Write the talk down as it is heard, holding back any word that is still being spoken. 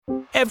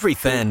Every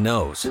fan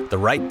knows the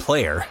right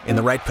player in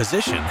the right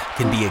position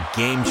can be a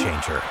game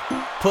changer.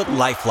 Put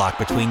LifeLock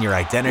between your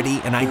identity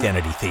and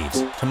identity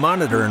thieves to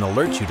monitor and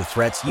alert you to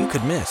threats you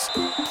could miss.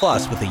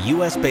 Plus, with a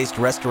U.S.-based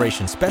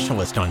restoration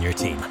specialist on your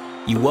team,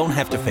 you won't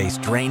have to face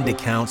drained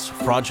accounts,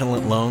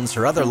 fraudulent loans,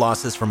 or other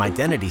losses from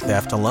identity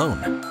theft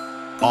alone.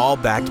 All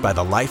backed by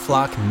the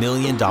LifeLock $1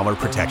 Million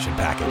Protection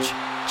Package.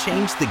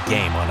 Change the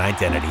game on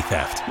identity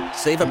theft.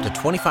 Save up to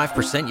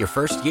 25% your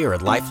first year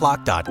at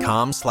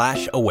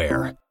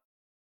LifeLock.com/aware.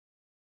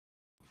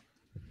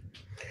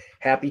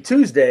 Happy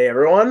Tuesday,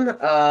 everyone.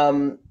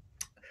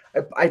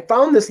 I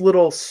found this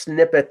little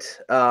snippet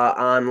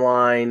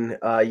online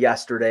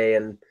yesterday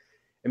and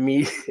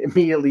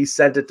immediately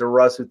sent it to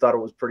Russ, who thought it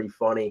was pretty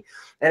funny.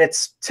 And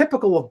it's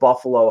typical of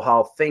Buffalo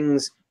how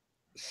things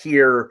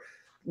here,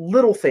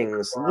 little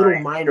things, little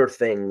minor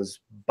things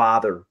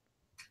bother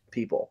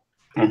people.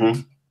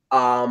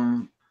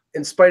 Mm-hmm.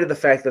 In spite of the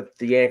fact that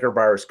the Anchor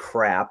Bar is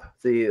crap,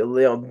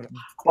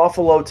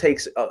 Buffalo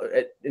takes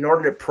an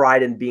inordinate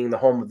pride in being the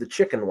home of the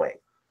chicken wing.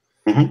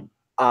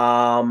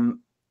 Mm-hmm.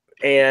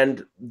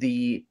 And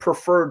the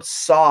preferred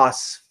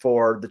sauce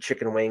for the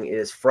chicken wing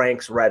is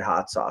Frank's Red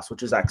Hot sauce,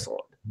 which is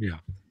excellent. Yeah.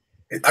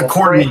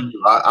 According to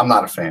you, I'm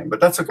not a fan, but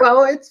that's okay.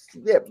 Well, it's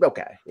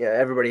okay. Yeah,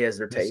 everybody has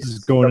their taste. This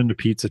is going into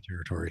pizza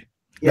territory.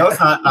 Yeah. No, it's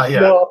not yet.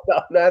 No,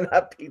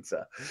 not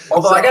pizza.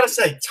 Although I got to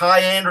say, Ty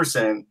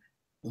Anderson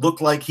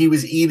looked like he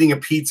was eating a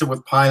pizza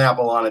with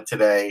pineapple on it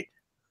today,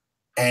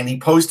 and he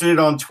posted it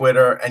on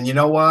Twitter. And you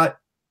know what?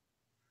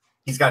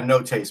 He's got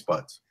no taste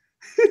buds.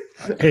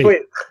 Hey,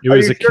 wait, it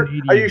was a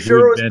Canadian are you sure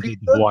who it was invented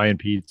pizza? Hawaiian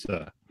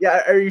pizza.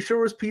 Yeah, are you sure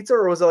it was pizza,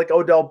 or was it like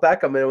Odell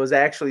Beckham and it was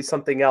actually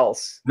something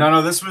else?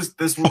 No, this was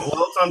well,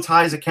 it's on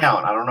Ty's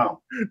account. I don't know.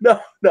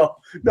 No.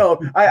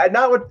 I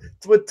not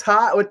with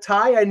Ty. With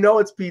Ty, I know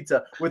it's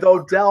pizza. With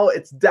Odell,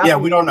 it's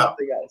definitely we don't know.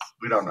 something else.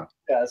 We don't know.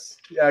 Yes.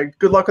 Yeah.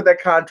 Good luck with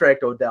that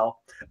contract, Odell.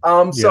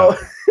 So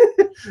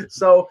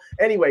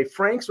anyway,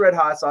 Frank's Red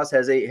Hot Sauce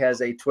has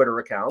a Twitter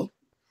account,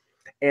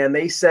 and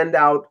they send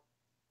out.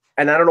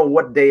 And I don't know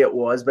what day it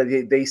was, but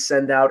they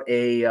send out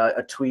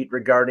a tweet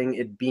regarding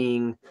it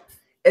being,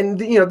 and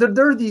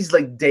there are these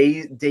like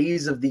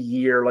days of the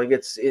year, like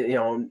it's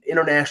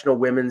International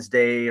Women's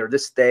Day or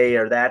this day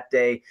or that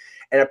day,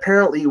 and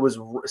apparently it was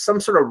some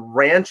sort of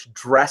ranch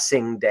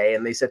dressing day,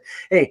 and they said,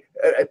 hey,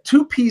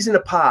 2 peas in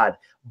a pod,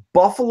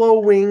 buffalo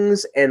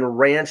wings and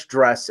ranch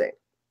dressing.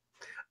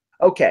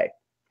 Okay,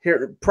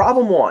 here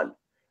problem 1: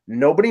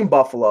 nobody in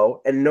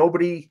Buffalo and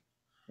nobody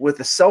with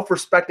a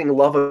self-respecting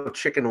love of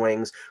chicken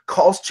wings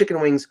calls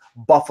chicken wings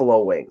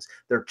buffalo wings.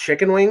 They're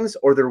chicken wings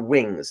or they're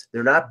wings.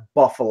 They're not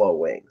buffalo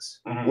wings.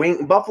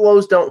 Mm-hmm.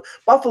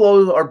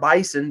 Buffalo or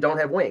bison don't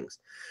have wings.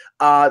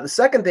 The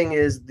second thing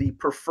is the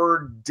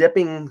preferred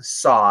dipping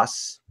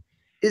sauce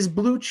is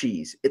blue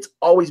cheese. It's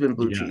always been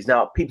blue cheese.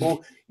 Now,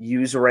 people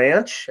use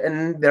ranch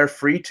and they're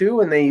free to,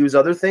 and they use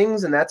other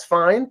things, and that's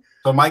fine.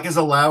 So Mike is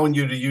allowing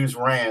you to use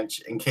ranch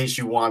in case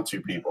you want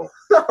to, people.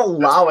 Not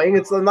allowing.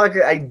 It's not like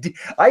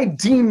I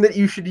deem that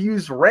you should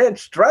use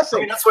ranch dressing.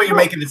 I mean, that's what you're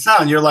making it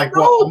sound. You're like,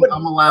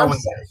 I'm allowing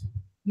this.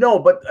 No,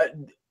 but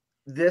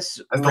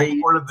this as the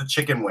lord of the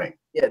chicken wing.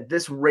 Yeah,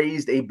 this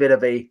raised a bit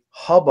of a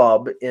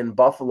hubbub in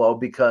Buffalo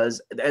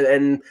because,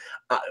 and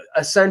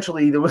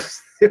essentially there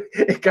was,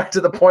 it got to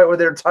the point where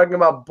they were talking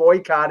about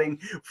boycotting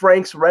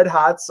Frank's Red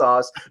Hot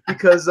Sauce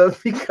because of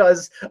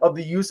the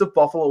use of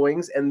buffalo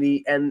wings and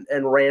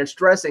ranch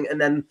dressing.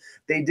 And then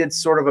they did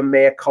sort of a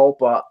mea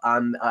culpa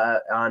on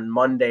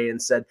Monday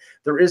and said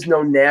there is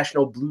no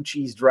National Blue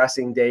Cheese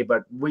Dressing Day,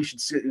 but we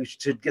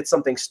should get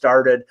something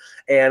started.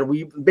 And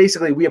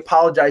we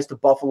apologize to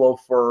Buffalo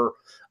for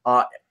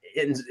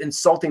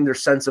insulting their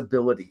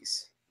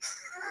sensibilities.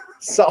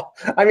 So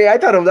I mean, I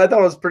thought it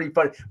was pretty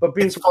funny. But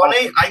being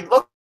funny,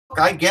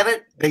 I get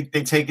it. They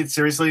take it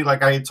seriously.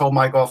 Like I had told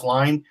Mike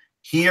offline,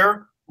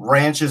 here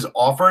ranch is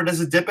offered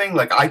as a dipping.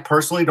 Like I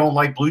personally don't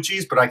like blue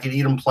cheese, but I could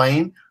eat them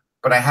plain.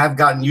 But I have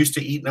gotten used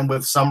to eating them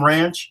with some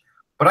ranch.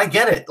 But I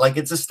get it. Like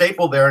it's a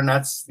staple there, and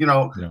that's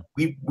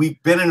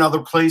we've been in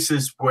other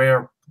places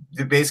where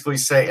they basically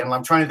say, and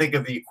I'm trying to think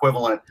of the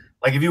equivalent.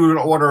 Like if you were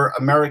to order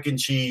American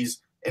cheese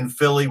in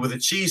Philly with a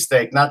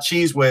cheesesteak, not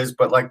Cheese Whiz,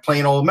 but like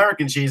plain old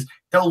American cheese,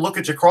 they'll look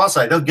at you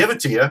cross-eyed. They'll give it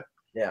to you.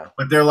 Yeah.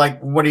 But they're like,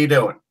 what are you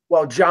doing?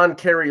 Well, John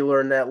Kerry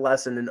learned that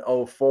lesson in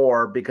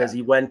 2004 because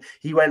he went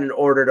and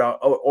ordered a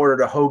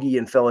hoagie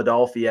in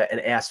Philadelphia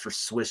and asked for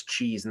Swiss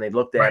cheese, and they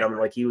looked at him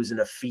like he was an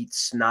effete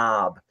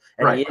snob,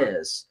 and he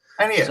is.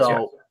 And he is.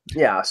 So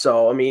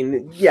so I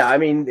mean,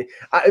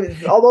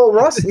 although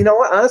Russ, you know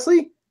what,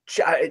 honestly,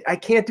 I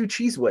can't do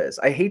Cheese Whiz.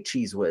 I hate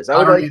Cheese Whiz.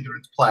 I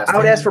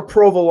would ask for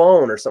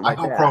provolone or something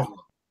like that. Provolone.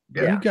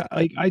 Yeah.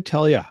 I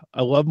tell you,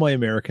 I love my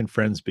American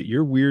friends, but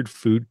your weird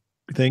food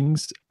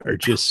things are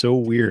just so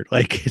weird.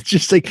 Like it's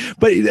just like,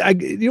 but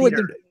what?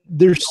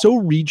 They're so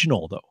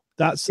regional though.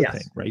 That's the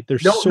thing, right? They're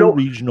so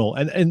regional,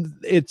 and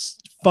it's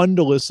fun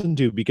to listen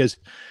to because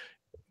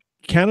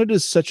Canada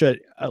is such a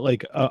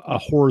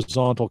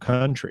horizontal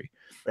country.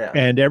 Yeah.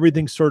 And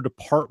everything's sort of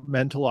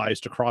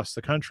departmentalized across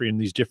the country in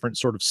these different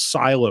sort of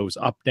silos,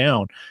 up,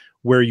 down,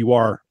 where you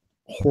are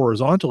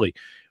horizontally,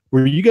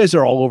 where you guys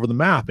are all over the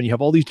map and you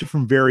have all these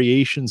different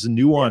variations and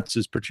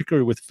nuances,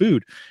 particularly with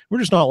food. We're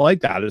just not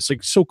like that. It's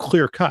like so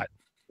clear cut.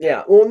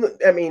 Yeah. Well,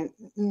 I mean,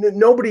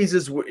 nobody's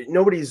as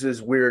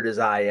weird as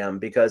I am,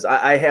 because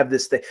I have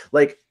this thing,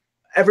 like,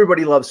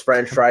 everybody loves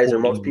French fries,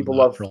 and most people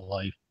love. For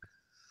life.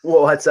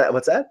 Well, what's that?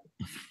 What's that?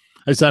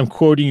 I said I'm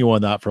quoting you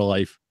on that for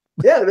life.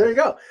 Yeah, there you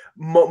go.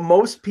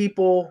 Most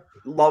people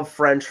love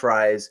French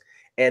fries,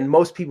 and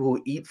most people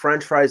who eat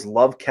French fries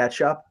love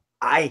ketchup.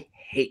 I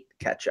hate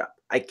ketchup.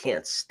 I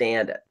can't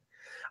stand it.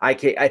 I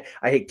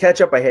hate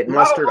ketchup. I hate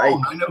mustard.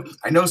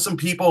 I know some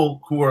people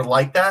who are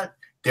like that.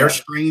 They're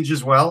strange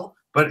as well,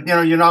 but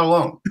you're not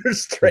alone. They're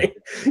strange.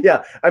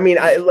 Yeah, I mean,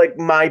 I like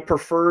my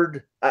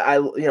preferred.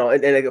 And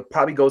it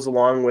probably goes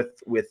along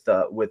with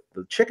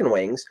the chicken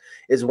wings,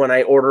 is when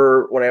I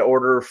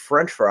order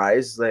French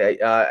fries, I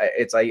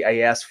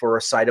ask for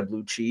a side of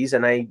blue cheese,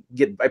 and I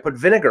put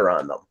vinegar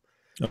on them.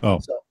 Oh,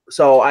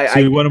 so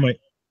one of my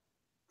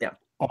yeah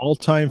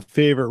all-time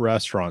favorite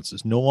restaurants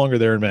is no longer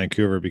there in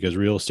Vancouver because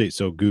real estate's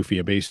so goofy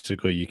and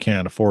basically you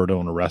can't afford to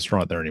own a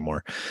restaurant there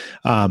anymore.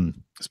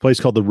 This place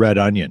called the Red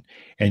Onion,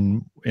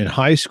 and in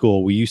high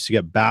school we used to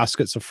get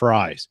baskets of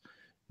fries.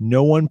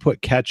 No one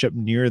put ketchup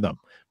near them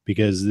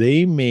because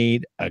they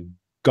made a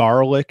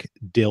garlic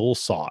dill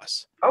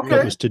sauce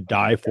that was to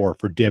die for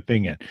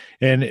dipping in,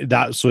 and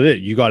that's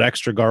what you got,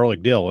 extra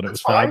garlic dill, and it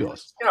was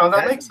fabulous.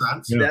 That makes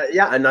sense.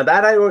 Yeah, and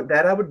that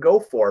I would go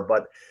for,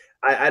 but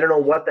I don't know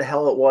what the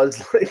hell it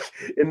was like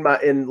in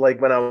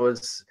when I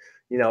was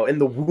in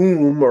the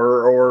womb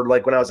or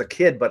like when I was a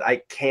kid, but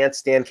I can't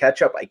stand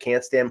ketchup. I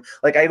can't stand,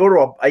 like, I go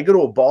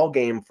to a ball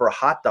game for a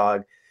hot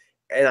dog,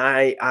 and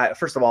I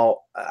first of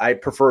all, I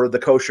prefer the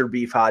kosher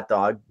beef hot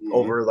dog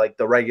over like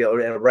the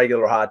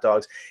regular hot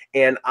dogs.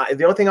 And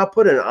the only thing I'll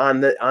put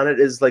on it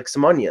is like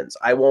some onions.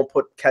 I won't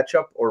put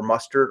ketchup or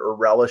mustard or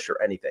relish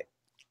or anything.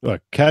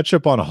 Look,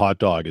 ketchup on a hot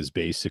dog is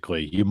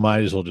basically, you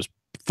might as well just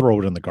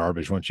throw it in the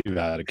garbage once you've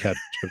added ketchup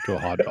to a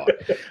hot dog.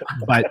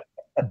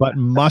 But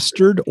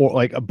mustard,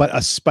 but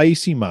a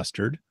spicy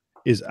mustard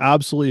is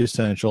absolutely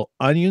essential.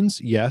 Onions,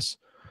 yes.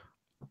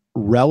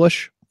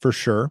 Relish for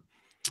sure.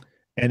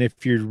 And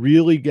if you're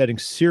really getting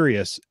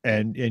serious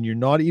and you're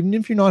not, even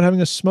if you're not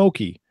having a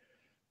smoky,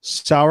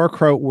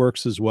 sauerkraut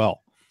works as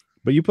well.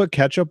 But you put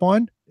ketchup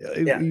on,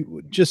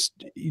 you just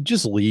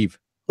leave.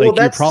 Like,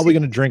 you're probably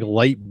going to drink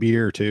light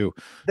beer too.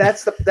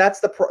 That's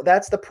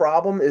the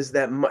problem, is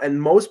that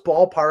and most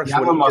ballparks. Yeah,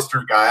 I'm a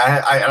mustard guy.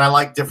 I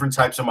like different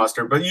types of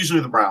mustard, but usually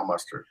the brown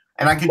mustard.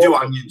 And I can do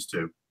onions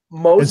too.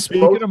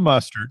 Speaking of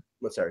mustard,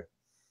 sorry,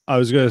 I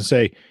was going to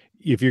say,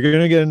 if you're going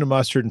to get into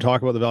mustard and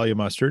talk about the value of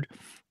mustard,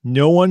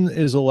 no one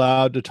is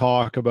allowed to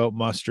talk about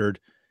mustard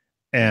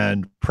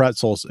and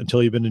pretzels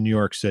until you've been to New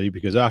York City,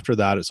 because after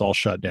that it's all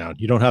shut down.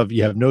 You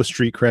have no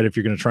street cred if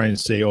you're going to try and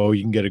say, oh,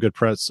 you can get a good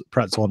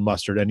pretzel and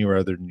mustard anywhere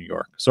other than New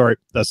York. Sorry,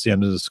 that's the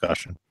end of the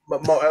discussion. I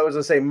was going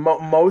to say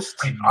most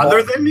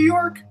other than New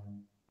York.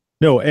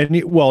 No,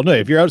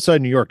 if you're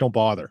outside New York, don't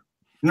bother.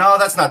 No,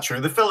 that's not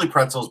true. The Philly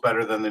pretzel is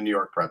better than the New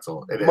York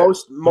pretzel. It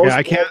is.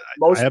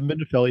 I haven't been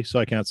to Philly, so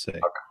I can't say.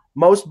 Okay.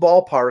 Most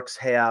ballparks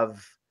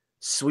have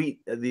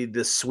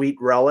the sweet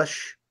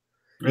relish.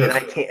 And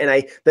I can't.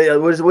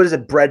 And what is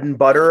it? Bread and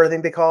butter, I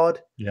think they call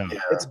it. Yeah.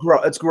 It's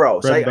gross.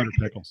 Bread and butter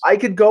pickles. I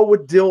could go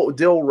with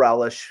dill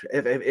relish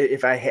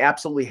if I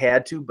absolutely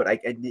had to, but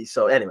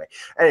so anyway,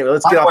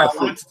 let's get off. I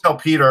wanted to tell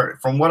Peter,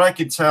 from what I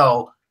could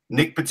tell,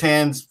 Nick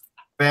Patan's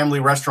family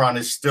restaurant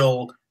is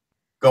still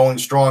going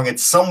strong.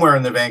 It's somewhere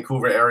in the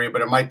Vancouver area,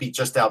 but it might be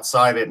just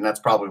outside it, and that's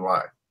probably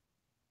why.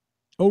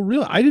 Oh,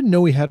 really? I didn't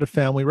know he had a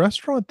family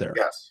restaurant there.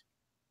 Yes.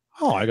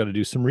 Oh, I got to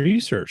do some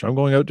research. I'm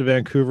going out to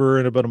Vancouver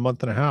in about a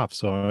month and a half,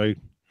 so I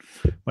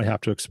might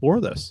have to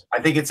explore this. I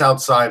think it's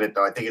outside it,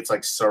 though. I think it's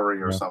like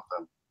Surrey or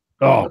something.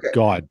 Oh, okay.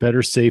 God,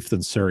 better safe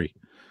than Surrey.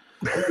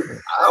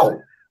 Ow.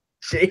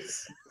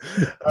 Jeez.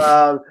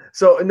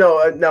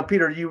 Now,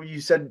 Peter, you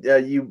said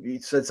you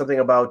said something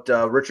about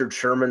Richard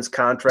Sherman's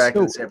contract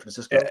in San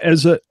Francisco.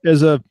 As a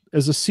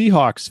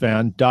Seahawks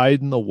fan,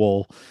 dyed in the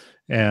wool,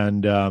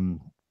 and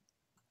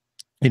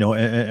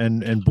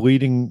and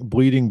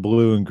bleeding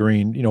blue and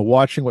green,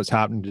 watching what's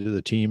happening to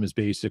the team is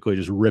basically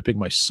just ripping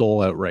my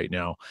soul out right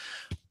now.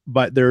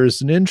 But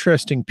there's an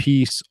interesting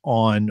piece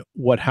on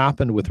what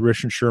happened with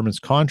Richard Sherman's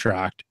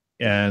contract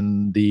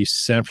and the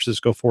San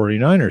Francisco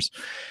 49ers.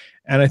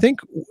 And I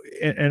think,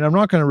 and I'm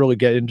not going to really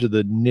get into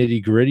the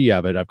nitty gritty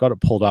of it. I've got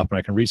it pulled up and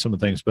I can read some of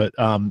the things, but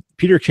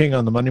Peter King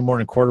on the Monday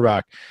Morning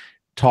Quarterback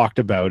talked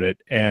about it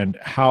and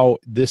how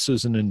this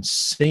is an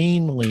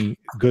insanely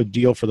good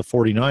deal for the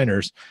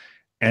 49ers.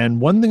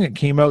 And one thing that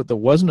came out that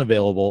wasn't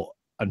available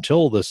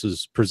until this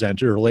is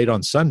presented or late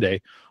on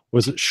Sunday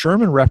was that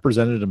Sherman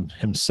represented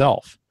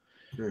himself.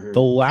 Mm-hmm.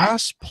 The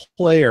last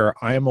player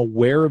I am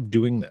aware of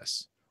doing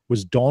this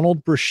was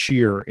Donald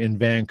Brashear in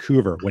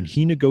Vancouver when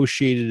he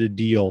negotiated a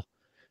deal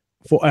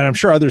for, and I'm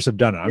sure others have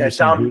done it.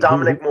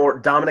 Dominic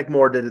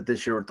Moore did it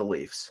this year with the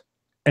Leafs.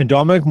 And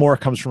Dominic Moore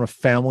comes from a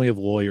family of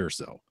lawyers,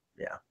 though.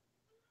 Yeah.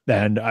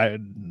 And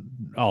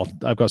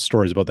I've got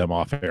stories about them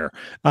off air.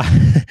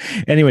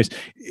 Anyways,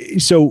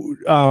 so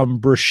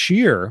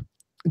Brashear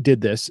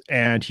did this,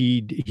 and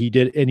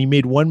he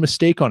made one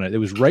mistake on it. It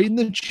was right in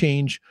the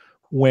change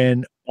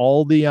when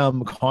all the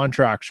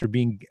contracts were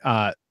being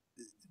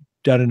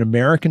done in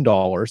American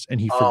dollars, and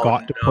he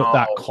forgot to put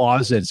that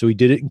clause in. So he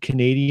did it in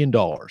Canadian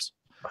dollars.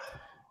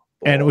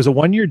 And it was a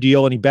 1-year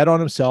deal, and he bet on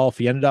himself.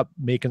 He ended up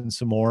making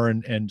some more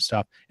and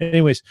stuff.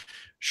 Anyways,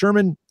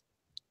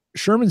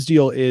 Sherman's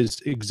deal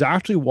is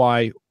exactly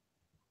why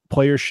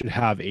players should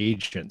have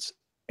agents.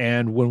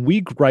 And when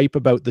we gripe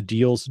about the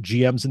deals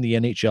GMs in the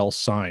NHL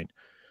sign,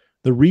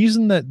 the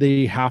reason that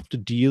they have to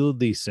deal with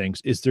these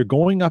things is they're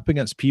going up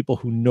against people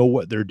who know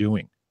what they're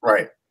doing.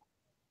 Right.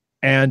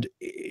 And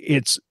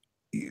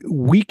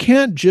we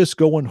can't just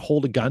go and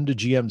hold a gun to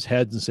GM's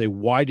heads and say,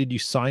 why did you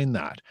sign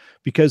that?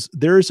 Because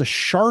there is a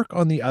shark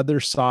on the other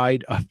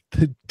side of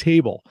the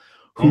table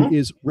who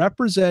is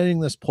representing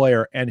this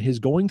player and is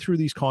going through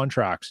these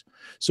contracts.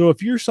 So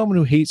if you're someone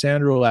who hates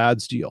Andrew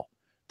Ladd's deal,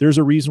 there's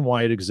a reason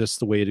why it exists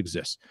the way it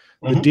exists.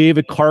 The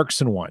David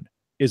Clarkson one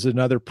is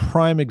another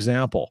prime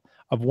example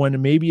of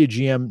when maybe a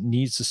GM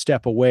needs to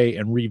step away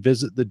and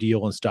revisit the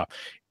deal and stuff.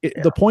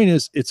 The point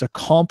is, it's a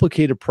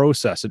complicated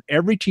process, and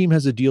every team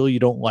has a deal you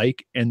don't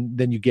like, and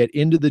then you get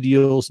into the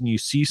deals and you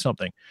see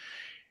something.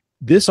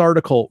 This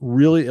article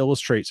really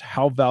illustrates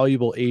how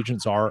valuable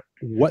agents are,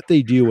 what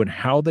they do, and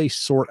how they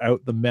sort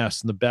out the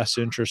mess in the best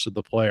interest of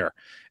the player.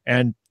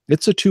 And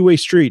it's a two-way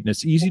street, and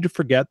it's easy to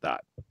forget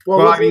that.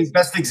 Well, I mean,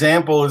 best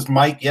example is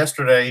Mike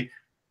yesterday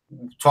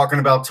talking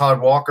about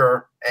Todd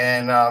Walker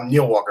and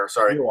Neil Walker,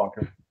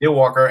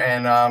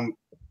 and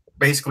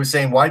basically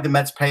saying, why did the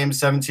Mets pay him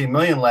 $17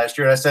 million last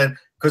year? And I said,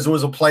 because it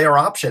was a player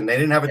option. They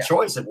didn't have a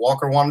choice. If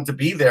Walker wanted to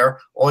be there,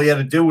 all he had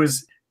to do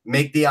was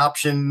make the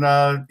option,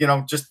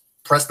 just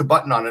press the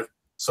button on it,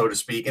 so to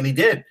speak, and he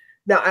did.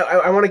 Now,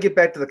 I want to get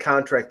back to the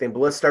contract thing, but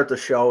let's start the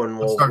show, and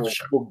we'll start the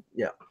show.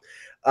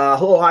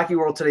 Hello, Hockey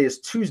World. Today is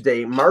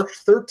Tuesday, March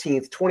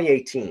 13th,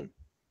 2018.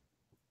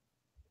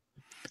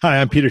 Hi,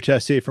 I'm Peter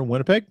Tessier from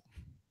Winnipeg.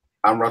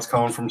 I'm Russ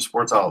Cohen from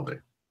Sportsology.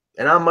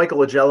 And I'm Michael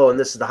Agello, and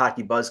this is the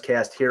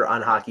HockeyBuzzCast here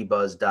on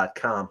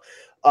HockeyBuzz.com.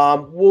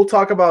 We'll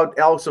talk about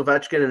Alex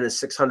Ovechkin and his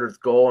 600th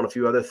goal and a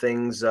few other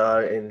things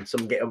and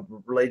some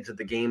related to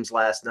the games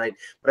last night.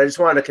 But I just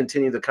wanted to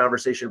continue the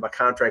conversation about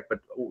contract, but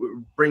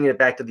bringing it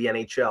back to the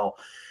NHL.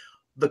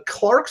 The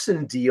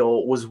Clarkson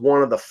deal was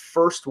one of the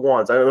first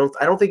ones. I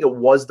don't think it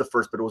was the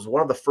first, but it was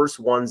one of the first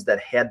ones that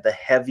had the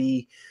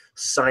heavy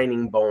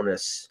signing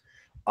bonus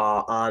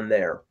on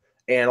there.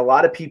 And a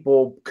lot of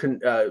people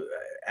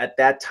at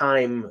that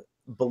time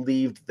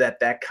believed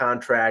that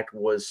contract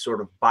was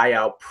sort of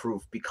buyout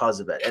proof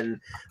because of it. And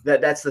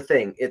that's the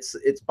thing. It's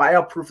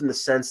buyout proof in the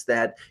sense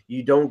that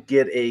you don't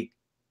get a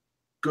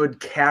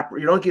good cap,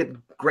 you don't get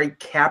great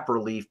cap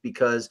relief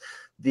because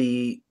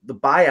the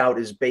buyout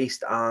is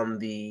based on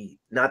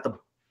not the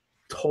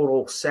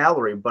total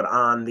salary, but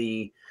on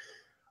the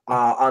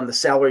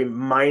salary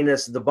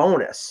minus the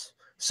bonus.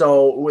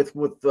 So with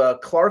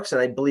Clarkson,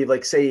 I believe,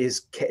 like, say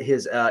his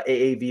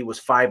AAV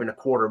was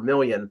 $5.25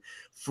 million.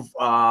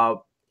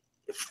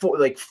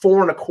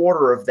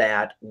 $4.25 of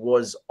that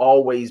was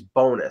always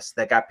bonus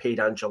that got paid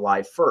on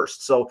July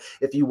 1st. So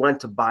if you went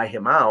to buy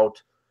him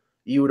out,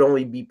 you would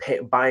only be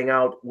buying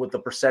out with the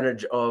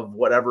percentage of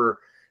whatever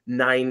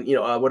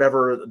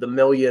whatever the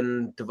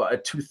million,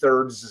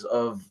 2/3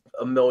 of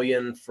a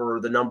million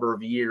for the number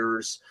of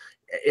years,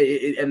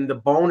 and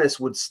the bonus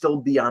would still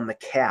be on the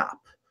cap.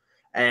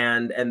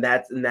 And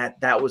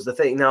that was the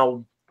thing.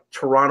 Now,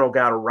 Toronto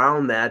got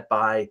around that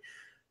by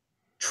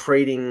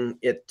trading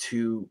it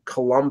to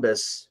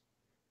Columbus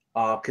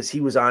because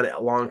he was on a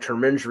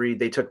long-term injury.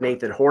 They took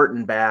Nathan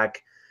Horton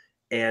back,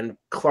 and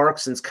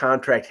Clarkson's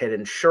contract had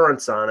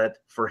insurance on it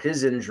for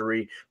his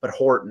injury, but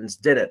Horton's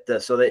didn't.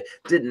 So they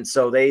didn't.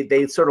 So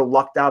they sort of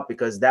lucked out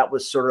because that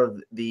was sort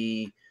of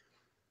the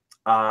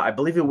I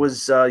believe it was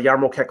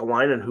Jarmo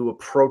Kekalainen who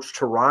approached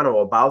Toronto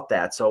about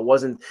that. So it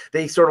wasn't,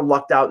 they sort of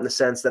lucked out in the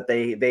sense that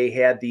they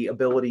had the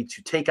ability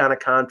to take on a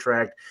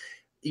contract,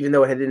 even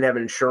though it didn't have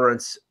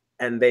insurance,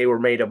 and they were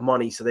made of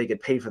money, so they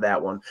could pay for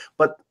that one.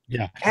 But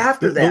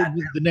after that,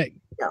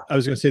 I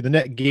was going to say the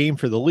net gain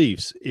for the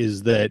Leafs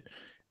is that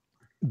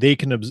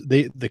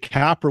the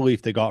cap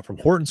relief they got from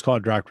Horton's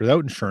contract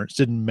without insurance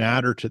didn't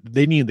matter to,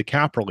 they needed the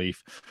cap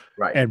relief,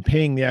 right? And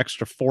paying the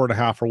extra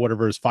 4.5 or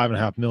whatever is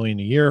 $5.5 million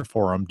a year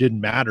for them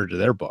didn't matter to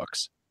their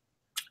books.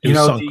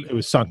 It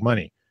was sunk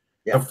money.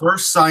 The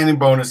first signing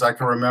bonus I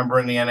can remember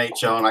in the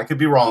NHL, and I could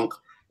be wrong,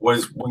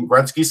 was when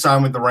Gretzky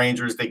signed with the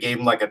Rangers. They gave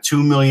him like a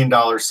 $2 million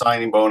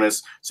signing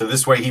bonus, so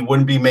this way he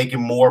wouldn't be making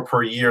more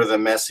per year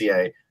than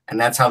Messier, and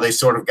that's how they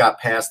sort of got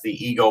past the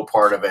ego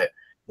part of it.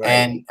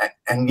 Right.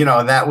 And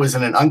that was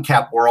in an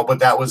uncapped world, but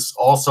that was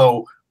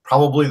also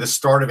probably the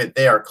start of it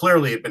there.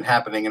 Clearly, it had been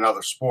happening in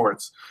other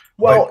sports.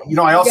 Well, but,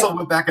 I also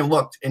went back and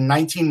looked. In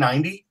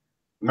 1990,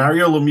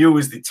 Mario Lemieux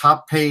was the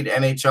top-paid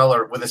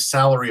NHLer with a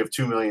salary of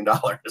 $2 million.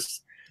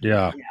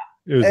 Yeah,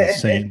 it was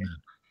insane.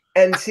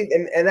 And see,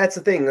 and that's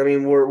the thing. I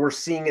mean, we're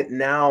seeing it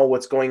now.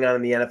 What's going on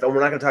in the NFL? We're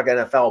not going to talk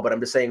NFL, but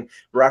I'm just saying,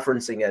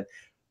 referencing it.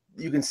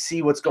 You can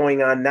see what's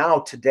going on now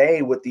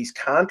today with these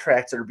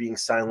contracts that are being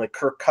signed, like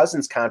Kirk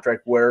Cousins'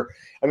 contract. Where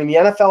I mean, the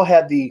NFL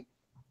had the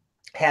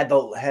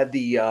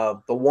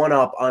one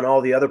up on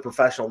all the other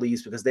professional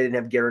leagues because they didn't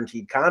have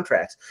guaranteed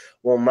contracts.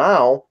 Well,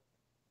 now,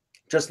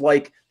 just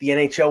like the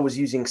NHL was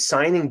using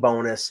signing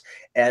bonus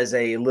as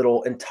a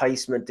little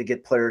enticement to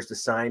get players to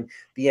sign,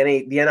 the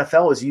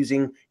NFL is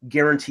using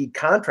guaranteed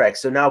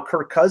contracts. So now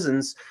Kirk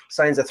Cousins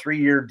signs a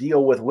 3-year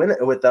deal with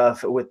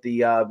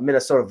the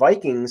Minnesota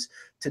Vikings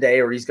today,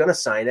 or he's going to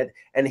sign it,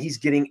 and he's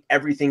getting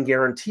everything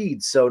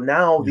guaranteed. So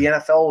now the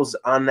NFL is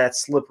on that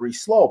slippery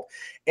slope,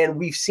 and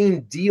we've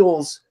seen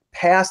deals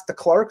past the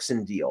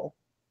Clarkson deal,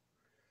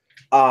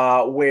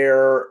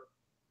 where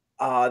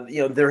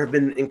there have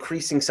been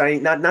increasing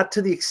signing, not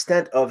to the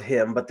extent of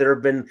him, but there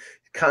have been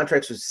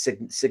contracts with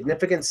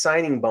significant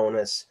signing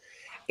bonus,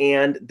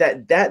 and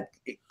that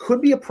it could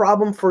be a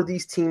problem for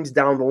these teams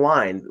down the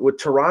line. With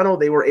Toronto,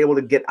 they were able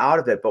to get out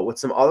of it, but with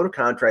some other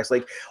contracts,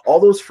 like all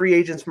those free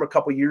agents from a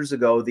couple years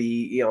ago,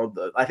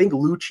 I think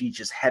Lucic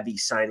is heavy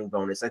signing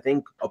bonus. I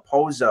think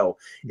Opozo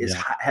is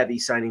heavy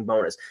signing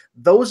bonus.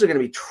 Those are going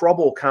to be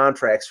trouble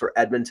contracts for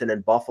Edmonton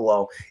and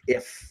Buffalo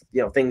if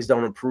things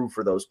don't improve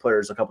for those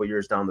players a couple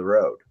years down the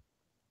road.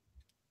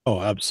 Oh,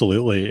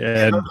 absolutely,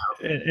 and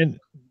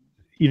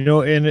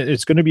and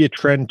it's going to be a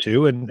trend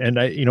too. And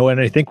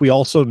I think we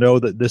also know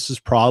that this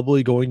is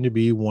probably going to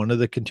be one of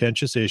the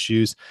contentious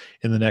issues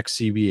in the next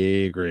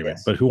CBA agreement.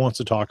 Yes. But who wants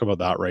to talk about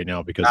that right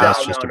now? Because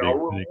that's just a big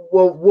thing.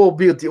 We'll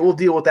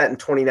deal with that in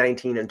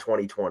 2019 and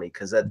 2020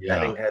 because I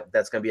think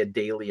that's going to be a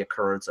daily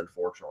occurrence,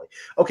 unfortunately.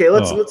 Okay,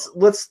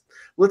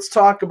 let's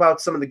talk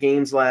about some of the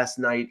games last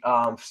night.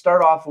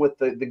 Start off with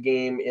the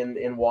game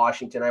in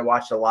Washington. I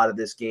watched a lot of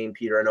this game,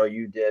 Peter. I know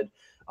you did.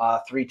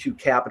 3-2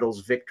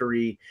 Capitals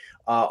victory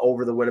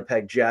over the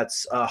Winnipeg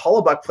Jets.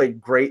 Hellebuyck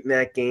played great in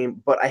that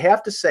game, but I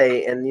have to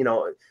say, and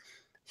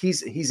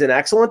he's an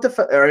excellent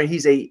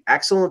he's a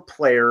excellent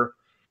player,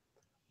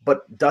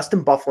 but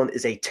Dustin Byfuglien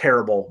is a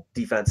terrible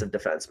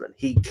defenseman.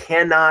 He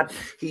cannot.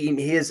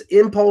 His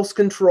impulse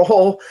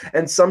control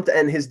and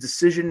his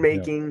decision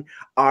making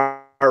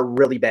are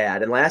really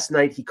bad. And last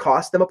night he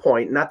cost them a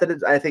point. Not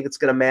that I think it's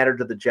going to matter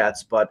to the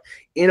Jets, but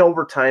in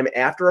overtime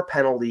after a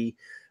penalty.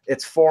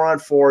 It's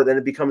 4-on-4, then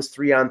it becomes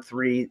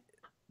 3-on-3.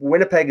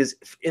 Winnipeg is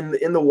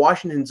in the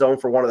Washington zone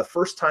for one of the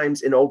first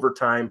times in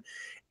overtime,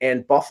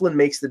 and Byfuglien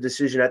makes the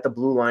decision at the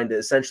blue line to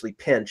essentially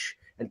pinch,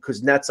 and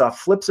Kuznetsov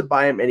flips it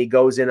by him, and he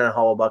goes in on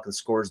Hellebuyck and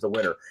scores the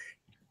winner.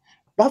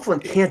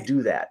 Byfuglien can't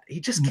do that.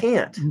 He just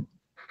can't.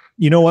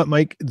 You know what,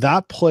 Mike?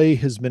 That play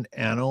has been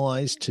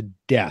analyzed to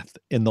death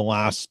in the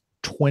last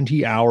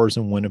 20 hours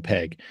in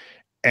Winnipeg,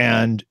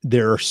 and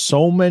there are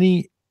so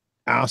many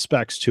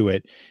aspects to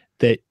it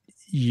that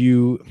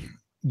you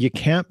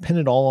can't pin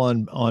it all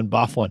on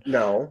Byfuglien.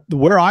 No.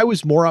 Where I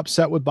was more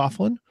upset with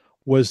Byfuglien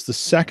was the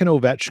second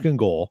Ovechkin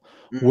goal,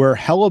 where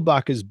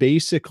Hellebuyck is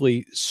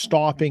basically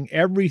stopping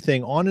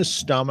everything on his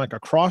stomach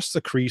across the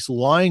crease,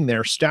 lying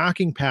there,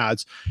 stacking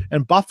pads,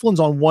 and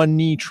Byfuglien's on one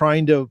knee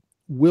trying to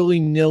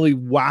willy-nilly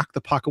whack the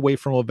puck away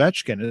from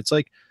Ovechkin. And it's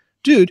like,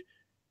 dude,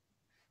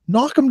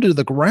 knock him to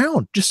the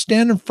ground. Just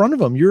stand in front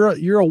of him.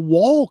 You're a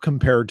wall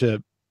compared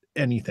to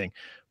anything.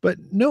 But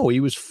no,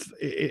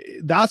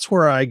 that's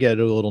where I get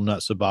a little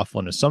nuts with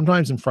Byfuglien is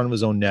sometimes in front of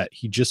his own net,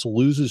 he just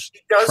loses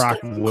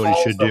track of what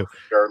he should do.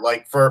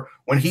 Like for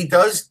when he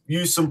does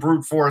use some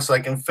brute force,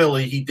 like in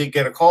Philly, he did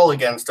get a call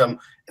against him.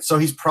 So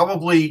he's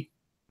probably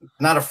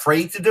not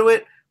afraid to do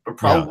it, but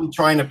probably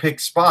trying to pick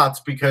spots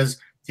because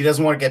he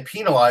doesn't want to get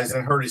penalized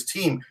and hurt his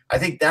team. I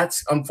think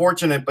that's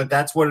unfortunate, but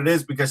that's what it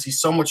is because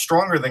he's so much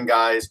stronger than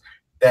guys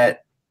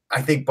that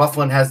I think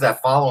Byfuglien has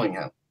that following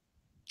him.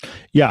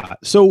 Yeah.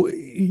 So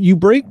you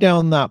break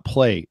down that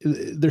play.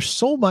 There's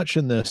so much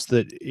in this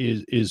that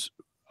is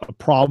a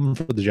problem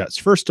for the Jets.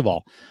 First of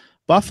all,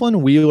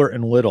 Byfuglien, Wheeler,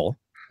 and Little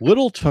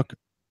took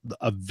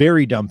a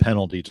very dumb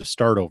penalty to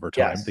start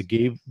overtime. Yes. That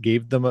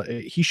gave them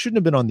he shouldn't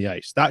have been on the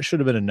ice. That should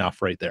have been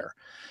enough right there.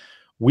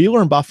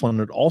 Wheeler and Byfuglien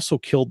had also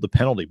killed the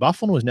penalty.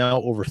 Byfuglien was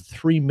now over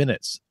 3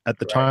 minutes at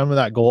the time of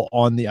that goal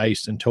on the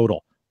ice in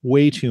total.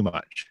 Way too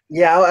much.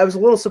 Yeah, I was a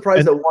little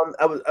surprised at one.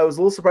 I was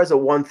a little surprised at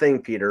one thing,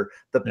 Peter.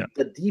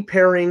 The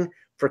de-pairing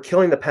for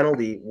killing the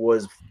penalty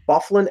was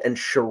Byfuglien and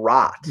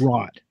Sherratt.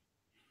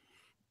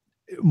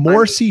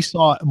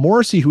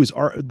 Morrissey, who was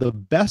the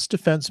best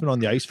defenseman on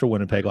the ice for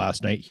Winnipeg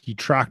last night. He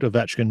tracked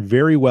Ovechkin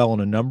very well in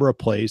a number of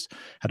plays.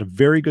 Had a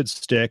very good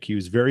stick. He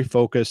was very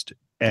focused.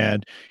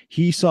 And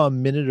he saw a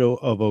minute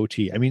of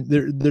OT. I mean,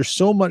 there's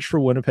so much for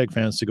Winnipeg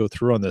fans to go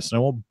through on this, and I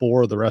won't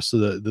bore the rest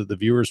of the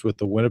viewers with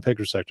the Winnipeg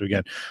perspective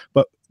again.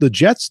 But the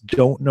Jets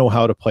don't know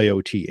how to play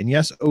OT. And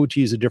yes,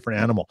 OT is a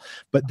different animal,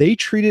 but they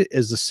treat it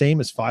as the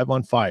same as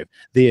 5-on-5.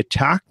 They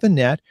attack the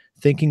net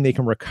thinking they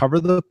can recover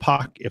the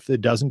puck if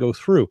it doesn't go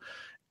through.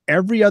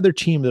 Every other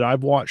team that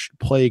I've watched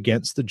play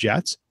against the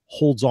Jets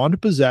holds on to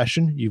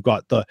possession. You've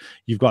got the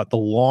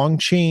long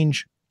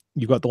change.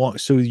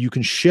 So you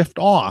can shift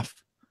off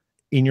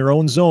in your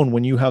own zone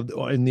when you have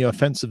in the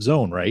offensive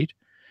zone, right?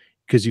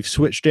 Because you've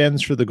switched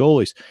ends for the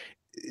goalies.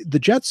 The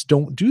Jets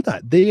don't do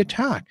that. They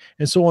attack.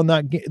 And so on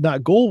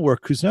that goal where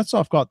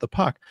Kuznetsov got the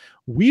puck,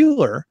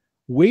 Wheeler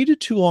waited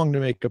too long to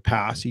make a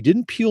pass. He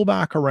didn't peel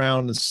back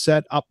around and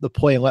set up the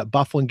play and let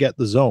Byfuglien get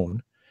the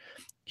zone.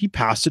 He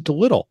passed it to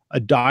Little. A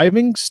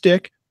diving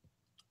stick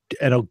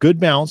and a good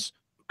bounce.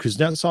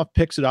 Kuznetsov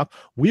picks it up.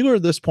 Wheeler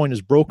at this point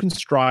is broken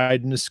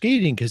stride and is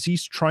skating because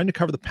he's trying to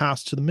cover the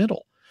pass to the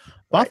middle.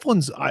 Right.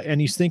 Byfuglien's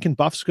and he's thinking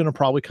Buff's going to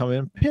probably come in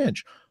and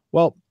pinch.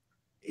 Well,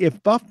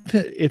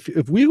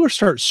 if Wheeler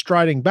starts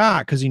striding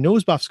back because he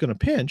knows Buff's going to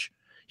pinch,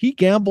 he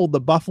gambled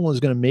that Byfuglien is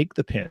going to make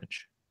the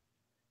pinch.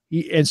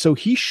 And so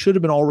he should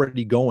have been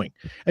already going.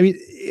 I mean,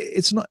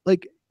 it's not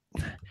like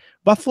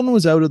Byfuglien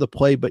was out of the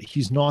play, but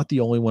he's not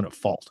the only one at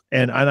fault.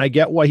 And I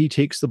get why he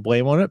takes the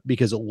blame on it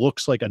because it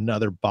looks like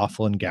another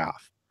Byfuglien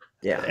gaffe.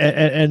 Yeah.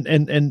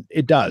 And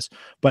it does.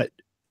 But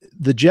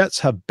the Jets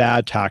have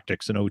bad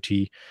tactics in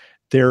OT.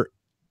 They're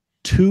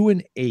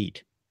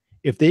 2-8.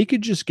 If they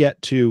could just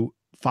get to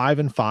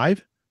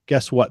 5-5,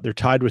 guess what? They're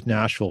tied with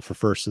Nashville for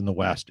first in the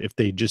West. If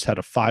they just had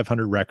a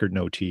 500 record in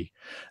OT,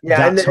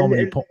 yeah, that's how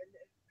many points.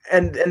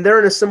 And they're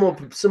in a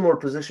similar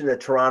position that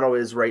Toronto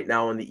is right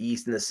now in the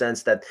East, in the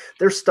sense that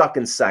they're stuck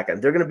in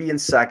second. They're going to be in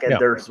second. Yeah.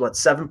 They're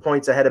 7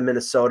 points ahead of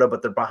Minnesota,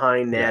 but they're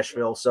behind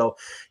Nashville. So,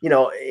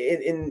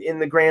 in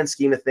the grand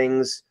scheme of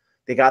things,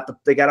 they got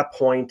a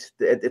point.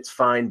 It's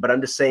fine. But I'm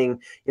just saying,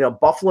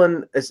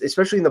 Byfuglien,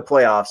 especially in the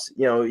playoffs,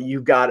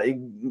 you've got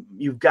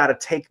to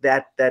take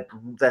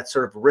that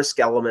sort of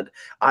risk element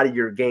out of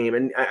your game.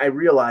 And I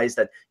realize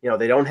that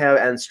they don't have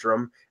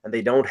Enstrom and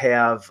they don't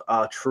have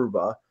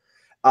Trouba.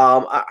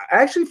 I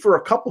actually, for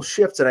a couple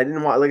shifts, and I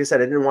didn't watch. Like I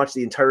said, I didn't watch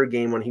the entire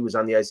game when he was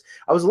on the ice.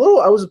 I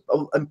was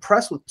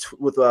impressed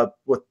with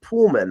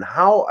Pullman.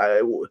 How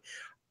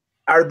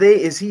are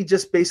they? Is he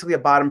just basically a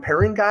bottom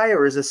pairing guy,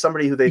 or is this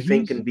somebody who they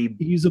think can be?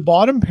 He's a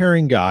bottom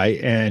pairing guy,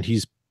 and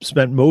he's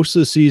spent most of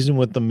the season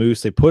with the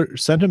Moose. They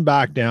sent him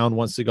back down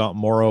once they got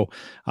Morrow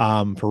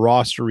for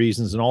roster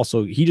reasons, and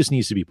also he just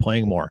needs to be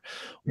playing more.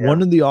 Yeah.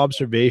 One of the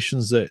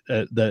observations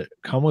that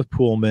come with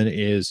Pullman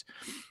is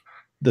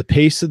the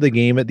pace of the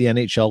game at the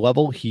NHL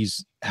level.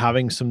 He's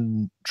having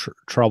some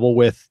trouble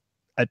with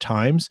at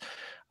times,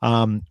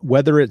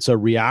 whether it's a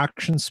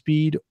reaction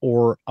speed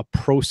or a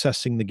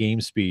processing the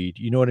game speed.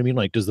 You know what I mean?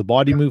 Like, does the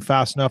body move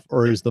fast enough,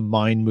 or is the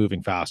mind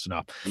moving fast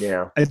enough?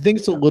 Yeah, I think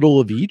it's a little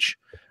of each.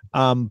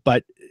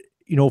 But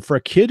for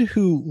a kid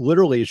who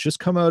literally has just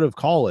come out of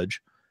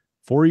college,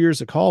 4 years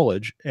of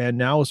college, and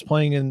now is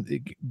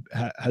playing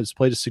has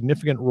played a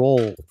significant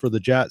role for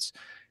the Jets,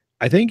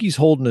 I think he's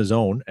holding his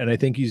own, and I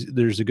think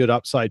there's a good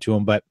upside to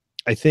him. But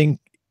I think,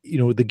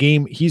 the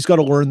game, he's got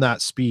to learn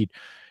that speed.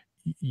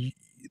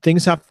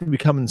 Things have to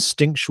become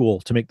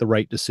instinctual to make the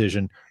right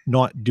decision,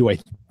 not do I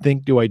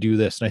do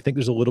this? And I think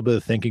there's a little bit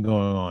of thinking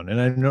going on. And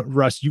I know,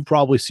 Russ, you've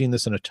probably seen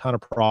this in a ton of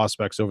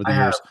prospects over the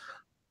years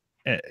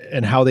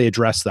and how they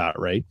address that,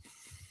 right?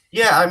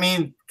 Yeah, I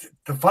mean,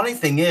 the funny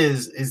thing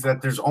is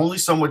that there's only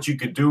so much you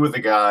could do with a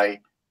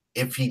guy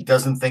if he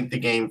doesn't think the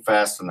game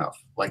fast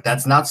enough. Like,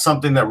 that's not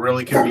something that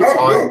really can be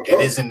taught. It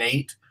is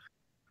innate.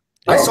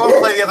 I saw him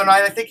play the other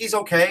night. I think he's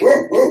okay.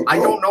 I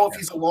don't know if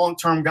he's a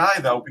long-term guy,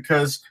 though,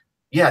 because,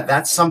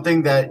 that's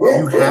something that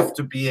you have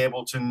to be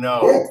able to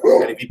know.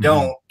 And if you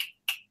don't,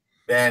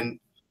 then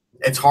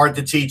it's hard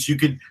to teach. You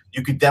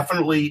could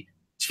definitely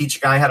teach a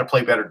guy how to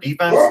play better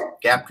defense,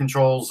 gap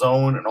control,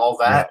 zone, and all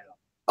that.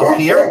 Up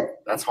here,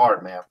 that's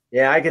hard, man.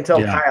 Yeah, I can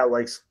tell Kyle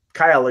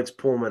likes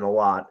Pullman a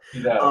lot.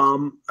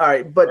 All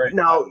right, but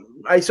now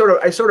I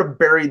sort of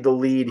buried the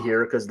lead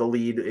here because the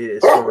lead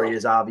story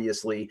is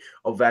obviously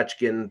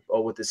Ovechkin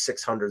with his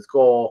 600th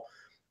goal.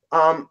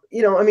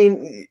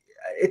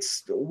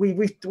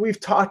 We've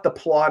talked the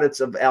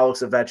plaudits of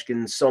Alex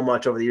Ovechkin so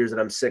much over the years that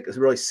I'm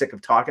really sick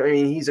of talking. I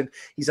mean,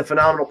 he's a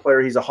phenomenal player.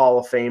 He's a Hall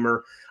of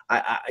Famer.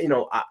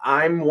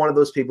 I'm one of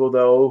those people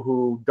though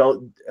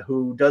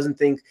who doesn't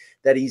think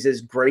that he's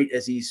as great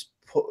as he's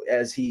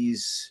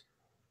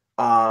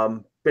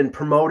been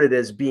promoted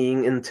as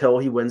being until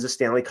he wins a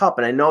Stanley Cup.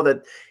 And I know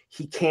that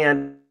he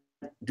can't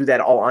do that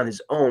all on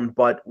his own,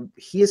 but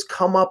he has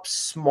come up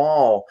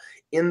small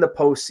in the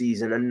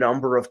postseason a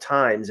number of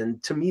times.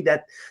 And to me,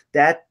 that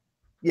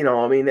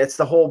it's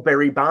the whole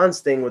Barry Bonds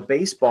thing with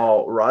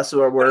baseball, Russ,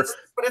 but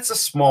it's a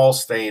small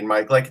stain,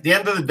 Mike. Like, at the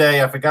end of the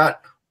day, I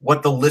forgot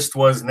what the list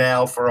was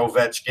now for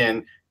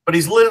Ovechkin, but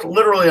he's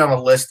literally on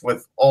a list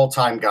with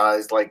all-time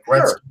guys like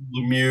Gretzky,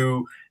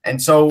 Lemieux.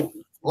 And so,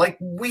 like,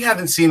 we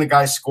haven't seen a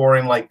guy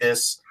scoring like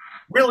this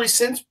really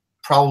since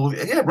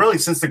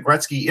the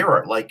Gretzky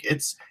era. Like,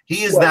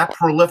 he is that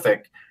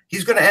prolific.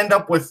 He's going to end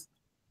up with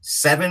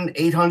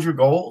 700-800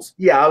 goals.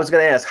 Yeah, I was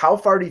going to ask, how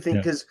far do you think?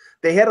 Because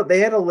they had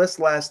a list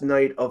last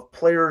night of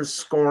players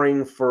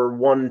scoring for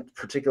one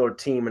particular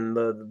team, and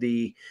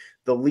the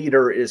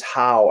leader is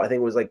Howe. I think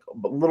it was like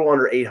a little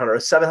under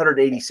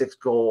 786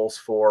 goals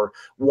for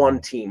one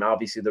team,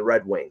 obviously the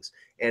Red Wings.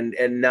 And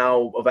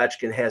now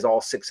Ovechkin has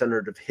all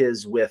 600 of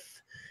his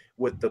with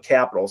with the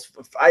Capitals.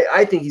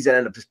 I think he's going to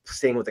end up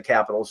staying with the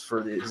Capitals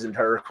for his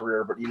entire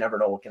career, but you never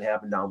know what can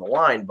happen down the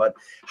line. But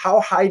how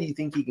high do you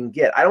think he can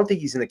get? I don't think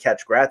he's going to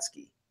catch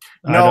Gretzky.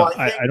 No,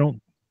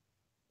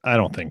 I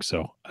don't think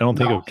so. I don't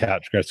think it'll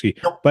catch Gretzky.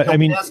 But he'll I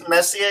mean, pass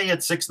Messier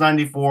at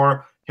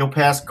 694. He'll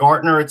pass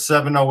Gartner at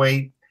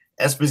 708.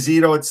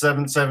 Esposito at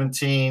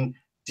 717.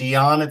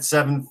 Dion at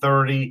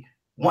 730.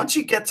 Once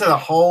you get to the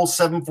whole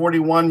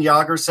 741,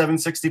 Yager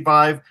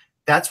 765,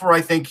 that's where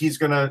I think he's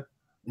going to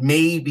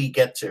maybe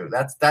get to.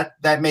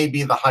 That may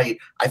be the height.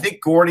 I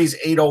think Gordy's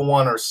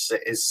 801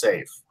 is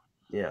safe.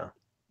 Yeah.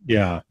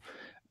 Yeah.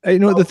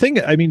 The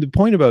thing, I mean, the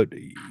point about,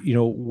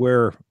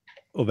 where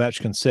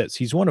Ovechkin sits,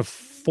 he's one of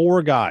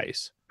 4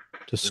 guys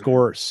to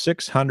score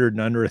 600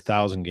 and under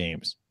 1,000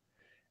 games.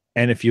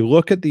 And if you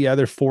look at the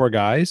other 4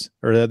 guys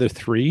or the other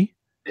 3,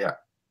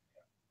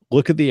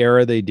 look at the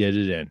era they did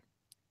it in.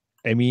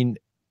 I mean,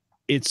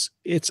 it's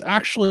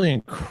actually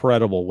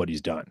incredible what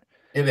he's done.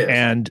 It is.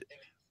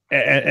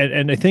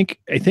 And I think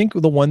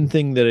the one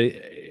thing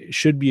that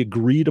should be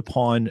agreed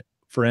upon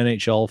for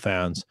NHL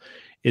fans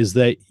is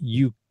that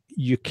you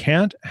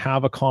can't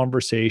have a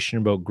conversation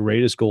about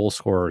greatest goal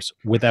scorers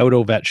without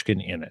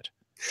Ovechkin in it.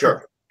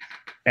 Sure.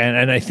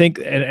 And I think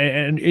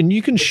and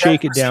you can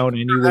shake it down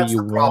any way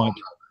you want.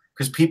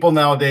 Because people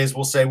nowadays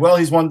will say, well,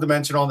 he's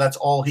one-dimensional, that's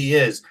all he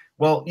is.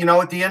 Well,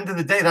 at the end of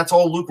the day, that's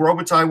all Luc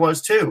Robitaille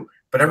was too.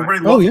 But everybody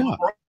loves Luc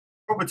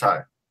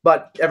Robitaille.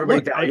 But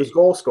everybody values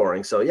goal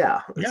scoring, so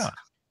yeah. Yeah.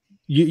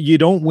 You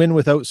don't win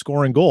without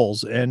scoring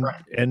goals. And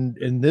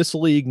in this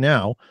league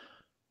now,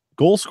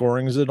 goal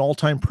scoring is an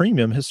all-time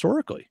premium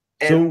historically.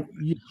 So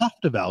you have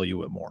to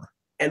value it more.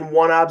 And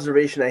one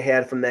observation I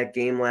had from that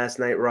game last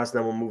night, Russ, and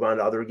then we'll move on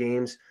to other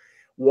games.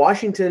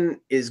 Washington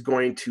is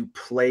going to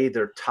play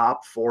their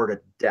top 4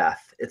 to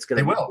death. It's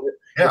going to be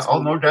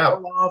no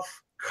doubt.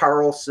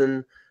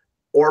 Carlson,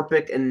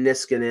 Orpik, and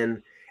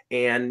Niskanen.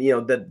 And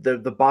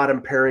the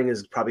bottom pairing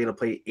is probably going to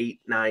play 8,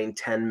 9,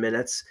 10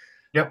 minutes.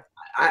 Yep.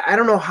 I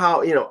don't know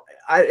how,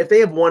 if they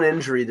have one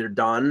injury, they're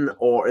done,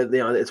 or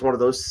it's one of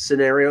those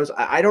scenarios.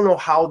 I don't know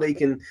how they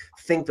can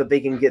think that they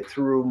can get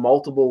through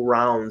multiple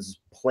rounds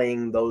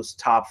playing those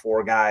top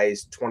 4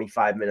 guys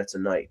 25 minutes a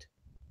night.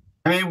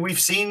 I mean, we've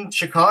seen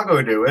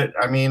Chicago do it.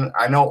 I mean,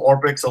 I know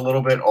Orpik's a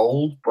little bit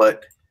old,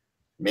 but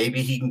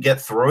maybe he can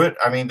get through it.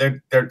 I mean,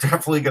 they're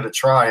definitely going to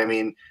try. I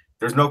mean,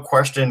 there's no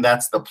question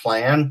that's the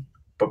plan,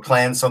 but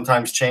plans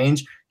sometimes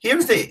change.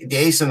 Here's the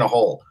ace in the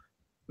hole.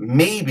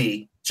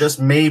 Maybe,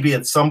 just maybe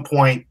at some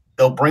point,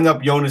 they'll bring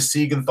up Jonas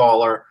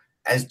Siegenthaler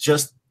as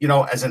just,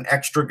 as an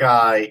extra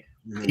guy,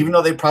 even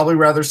though they'd probably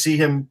rather see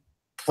him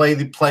play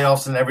the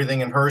playoffs and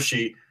everything in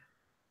Hershey.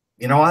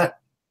 You know what?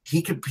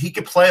 He could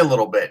play a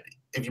little bit.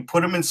 If you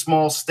put him in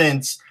small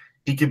stints,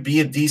 he could be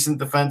a decent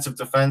defensive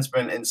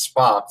defenseman in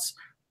spots.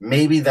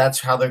 Maybe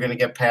that's how they're going to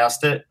get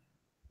past it.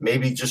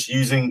 Maybe just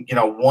using,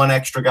 one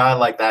extra guy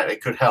like that,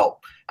 it could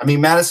help. I mean,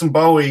 Madison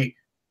Bowie,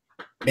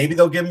 maybe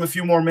they'll give him a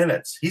few more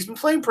minutes. He's been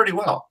playing pretty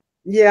well.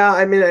 Yeah,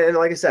 I mean, and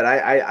like I said,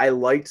 I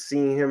liked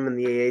seeing him in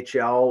the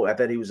AHL. I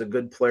thought he was a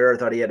good player. I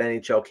thought he had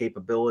NHL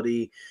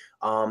capability.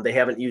 They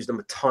haven't used him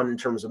a ton in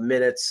terms of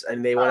minutes,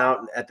 and they went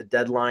out at the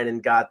deadline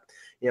and got,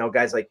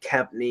 guys like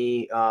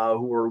Kempney,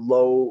 who were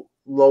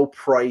low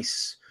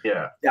price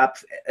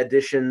depth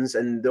additions,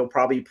 and they'll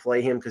probably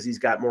play him because he's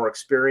got more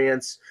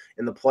experience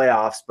in the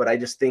playoffs. But I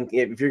just think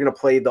if you're going to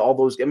play all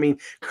those, I mean,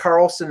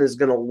 Carlson is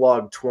going to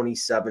lug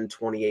 27,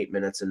 28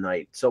 minutes a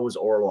night. So is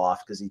Orlov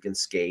because he can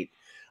skate.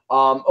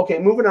 Okay,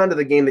 moving on to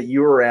the game that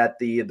you were at,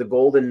 the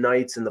Golden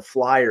Knights and the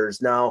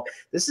Flyers. Now,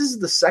 this is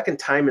the second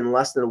time in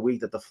less than a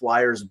week that the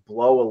Flyers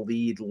blow a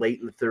lead late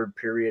in the third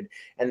period.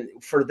 And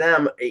for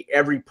them,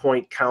 every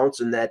point counts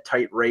in that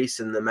tight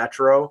race in the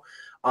Metro.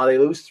 They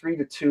lose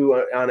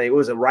 3-2 on it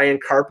was a Ryan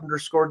Carpenter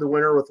scored the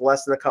winner with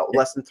less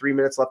than 3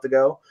 minutes left to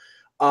go.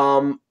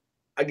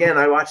 Again,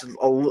 I watched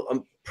a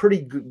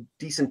pretty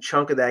decent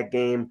chunk of that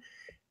game.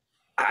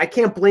 I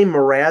can't blame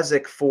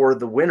Mrazek for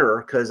the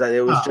winner because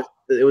it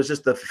was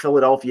just the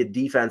Philadelphia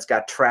defense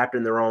got trapped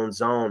in their own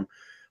zone.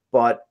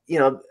 But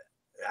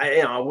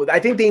I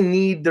think they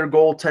need their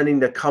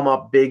goaltending to come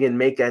up big and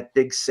make that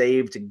big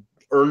save to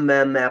earn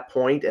them that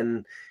point.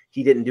 And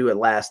he didn't do it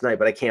last night,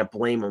 but I can't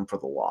blame him for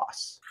the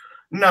loss.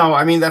 No,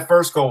 I mean, that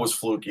first goal was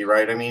fluky,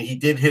 right? I mean, he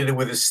did hit it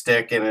with his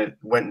stick and it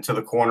went into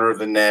the corner of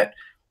the net.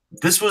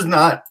 This was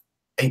not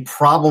a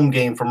problem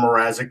game for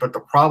Mrazek, but the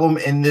problem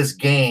in this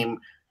game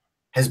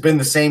has been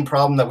the same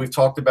problem that we've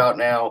talked about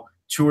now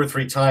 2 or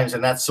 3 times,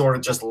 and that's sort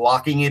of just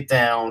locking it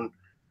down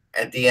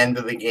at the end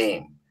of the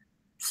game.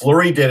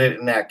 Fleury did it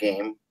in that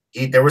game.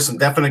 There were some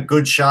definite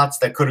good shots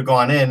that could have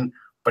gone in,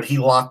 but he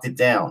locked it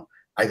down.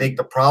 I think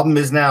the problem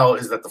is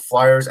that the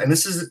Flyers, and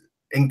this is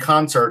in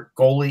concert,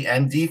 goalie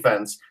and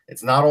defense,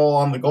 it's not all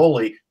on the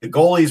goalie. The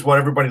goalie is what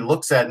everybody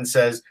looks at and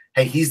says,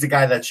 hey, he's the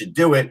guy that should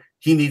do it.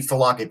 He needs to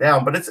lock it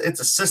down, but it's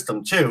a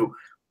system too.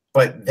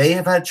 But they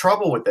have had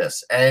trouble with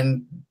this,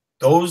 and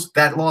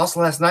that loss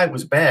last night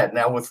was bad.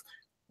 Now with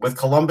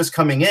Columbus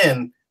coming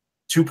in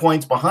 2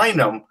 points behind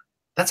them,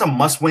 that's a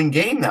must-win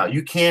game now.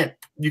 You can't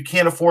you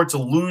can't afford to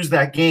lose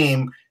that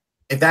game.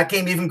 If that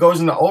game even goes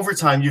into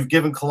overtime, you've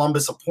given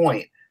Columbus a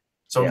point.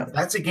 So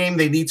that's a game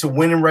they need to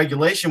win in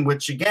regulation,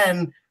 which,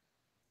 again,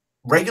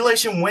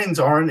 regulation wins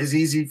aren't as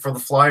easy for the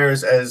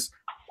Flyers as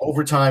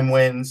overtime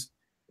wins.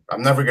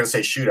 I'm never going to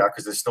say shootout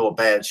because it's still a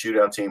bad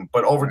shootout team,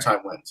 but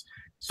overtime wins.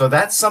 So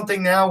that's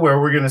something now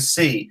where we're going to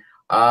see.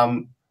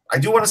 I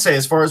do want to say,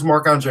 as far as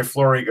Marc-Andre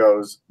Fleury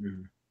goes,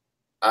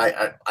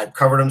 I've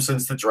covered him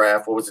since the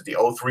draft. What was it,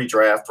 the 03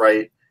 draft,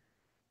 right?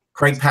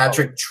 Craig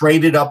Patrick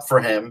traded up for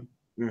him.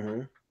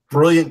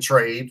 Brilliant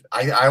trade.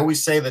 I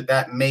always say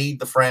that made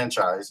the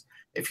franchise.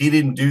 If he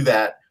didn't do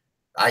that,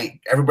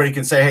 everybody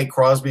can say, hey,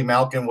 Crosby,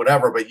 Malkin,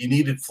 whatever, but you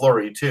needed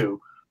Fleury too.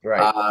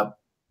 Right.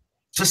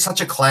 Just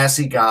such a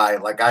classy guy.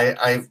 Like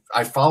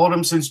I followed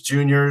him since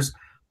juniors.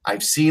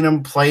 I've seen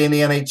him play in the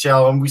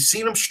NHL, and we've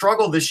seen him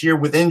struggle this year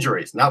with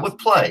injuries, not with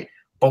play,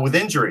 but with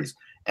injuries.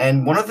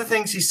 And one of the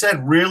things he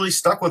said really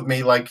stuck with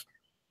me. Like,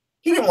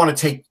 he didn't want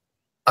to take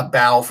a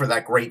bow for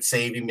that great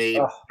save he made,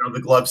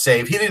 the glove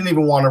save. He didn't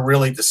even want to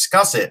really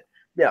discuss it.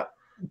 Yeah.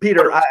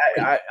 Peter,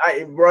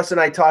 Russ and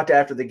I talked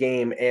after the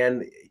game,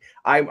 and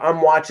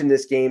I'm watching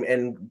this game,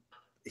 and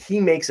he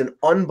makes an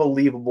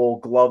unbelievable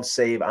glove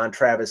save on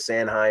Travis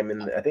Sanheim,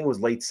 and I think it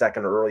was late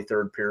second or early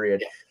third period.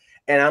 Yeah.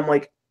 And I'm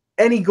like,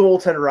 any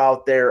goaltender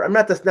out there, I'm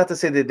not to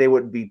say that they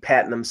wouldn't be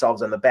patting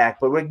themselves on the back,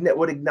 but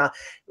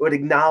would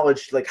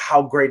acknowledge like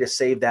how great a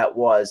save that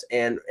was.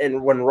 And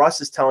when Russ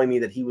is telling me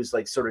that he was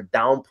like sort of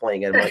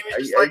downplaying it, I'm like,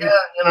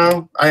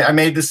 I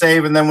made the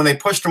save, and then when they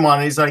pushed him on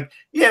it, he's like,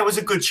 yeah, it was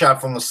a good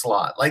shot from the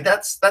slot. Like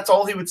that's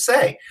all he would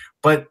say.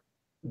 But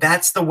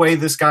that's the way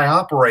this guy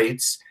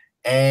operates.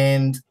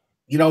 And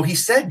he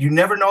said, you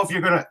never know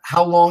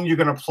how long you're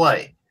gonna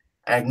play.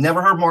 I've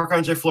never heard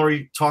Marc-Andre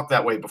Fleury talk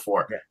that way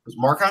before. Because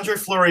Marc-Andre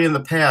Fleury in the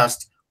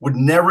past would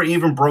never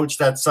even broach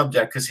that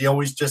subject because he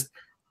always just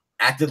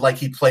acted like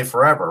he'd play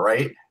forever,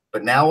 right?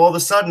 But now all of a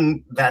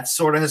sudden that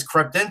sort of has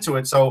crept into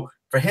it. So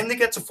for him to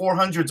get to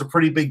 400 is a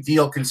pretty big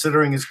deal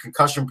considering his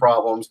concussion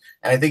problems.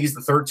 And I think he's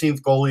the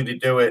 13th goalie to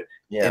do it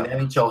in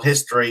NHL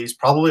history. He's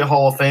probably a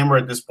Hall of Famer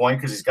at this point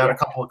because he's got a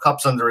couple of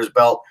cups under his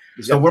belt.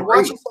 So we're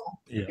watching.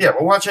 We're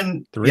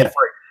watching three.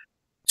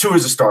 Two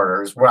as a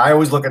starter is where I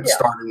always look at the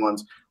starting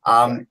ones.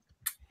 At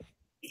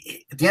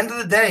the end of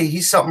the day,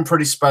 he's something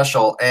pretty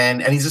special,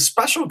 and he's a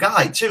special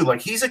guy too. Like,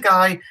 he's a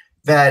guy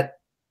that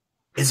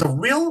is a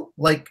real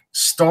like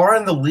star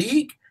in the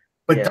league,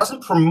 but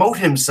doesn't promote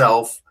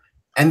himself,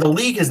 and the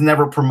league has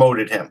never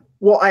promoted him.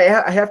 Well, I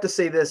have to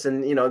say this,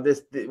 and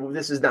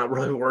this is not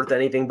really worth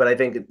anything, but I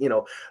think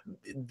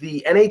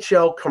the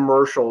NHL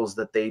commercials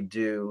that they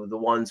do, the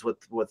ones with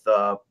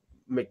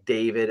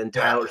McDavid and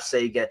Tyler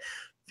Seguin,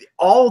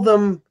 all of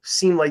them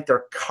seem like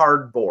they're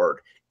cardboard.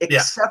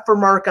 Except for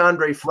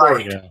Marc-Andre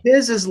Fleury. Right.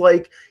 His is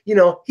like,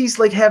 he's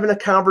like having a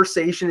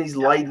conversation. He's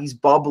light, he's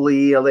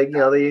bubbly. Like,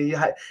 how do you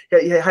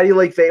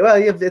like? Well,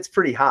 it's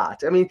pretty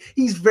hot. I mean,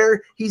 he's very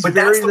But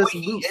that's the way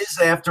he is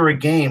after a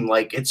game.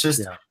 Like, it's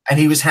just, and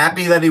he was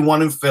happy that he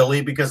won in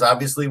Philly because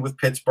obviously with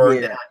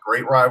Pittsburgh, they had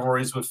great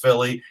rivalries with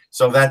Philly.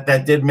 So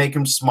that did make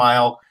him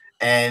smile.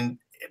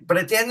 But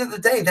at the end of the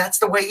day, that's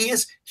the way he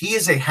is. He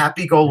is a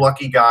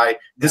happy-go-lucky guy.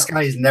 This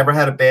guy has never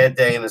had a bad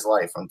day in his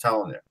life. I'm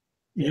telling you.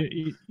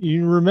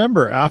 You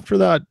remember after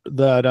that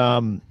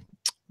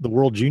the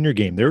World Junior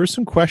game, there were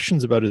some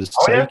questions about his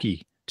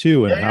psyche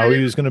too, and how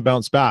he was going to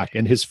bounce back.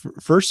 And his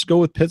first go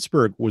with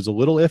Pittsburgh was a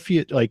little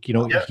iffy. Like,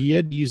 he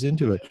had eased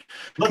into it.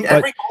 Look,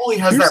 every goalie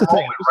has that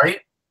moment, right?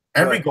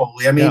 Every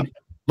goalie. I mean,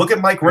 look at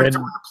Mike Richter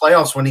in the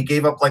playoffs when he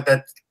gave up like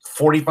that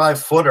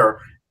 45-footer.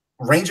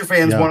 Ranger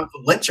fans wanted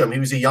to lynch him. He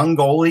was a young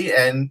goalie,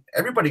 and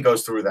everybody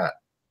goes through that.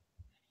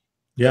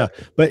 Yeah,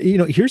 but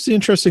here's the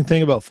interesting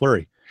thing about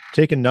Fleury.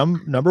 Taken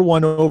number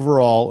one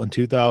overall in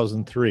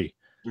 2003.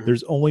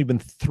 There's only been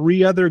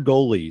 3 other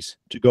goalies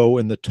to go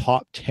in the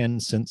top 10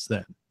 since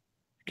then.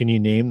 Can you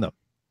name them?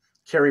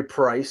 Carey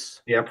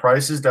Price. Yeah,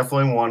 Price is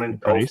definitely one in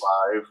 05.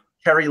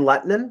 Kerry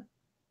Lettinen.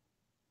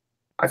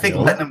 I think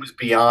Lettinen was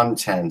beyond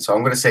 10, so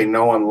I'm going to say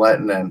no on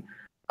Lettinen.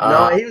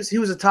 No, he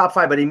was a top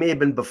 5, but he may have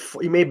been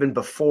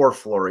before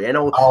Fleury. I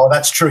know. Oh,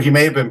 that's true. He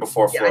may have been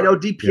before Fleury. I know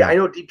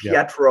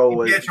DiPietro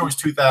was. DiPietro was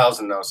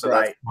 2000 though, so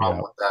that's the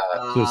problem with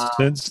that. So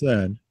since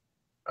then.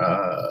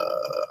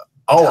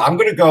 I'm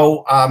going to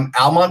go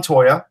Al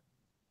Montoya.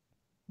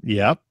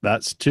 Yep,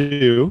 that's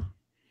 2.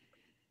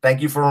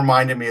 Thank you for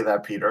reminding me of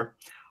that, Peter.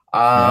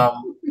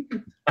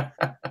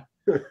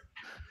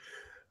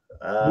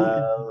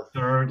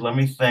 Third, let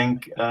me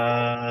think.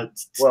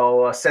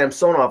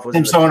 Samsonov was.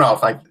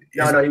 Samsonov.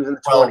 No, he was in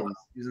the 20s.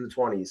 He was in the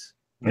 20s.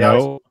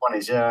 No,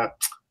 20s. Yeah,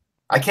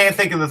 I can't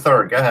think of the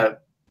third. Go ahead.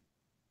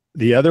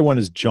 The other one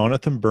is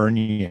Jonathan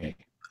Bernier.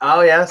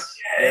 Oh yes,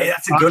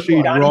 that's a good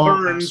one.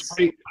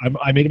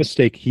 I made a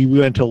mistake. He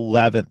went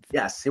 11th.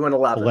 Yes, he went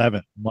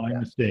 11th. My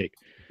mistake.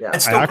 Yeah, I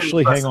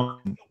actually hang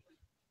on.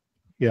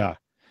 Yeah,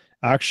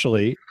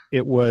 actually,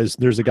 it was.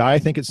 There's a guy. I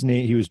think it's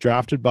Nate. He was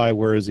drafted by.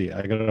 Where is he?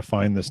 I gotta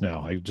find this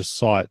now. I just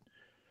saw it.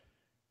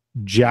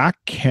 Jack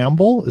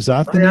Campbell. Is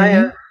that the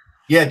name?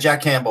 Yeah,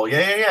 Jack Campbell.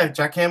 Yeah.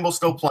 Jack Campbell's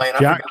still playing.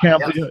 Jack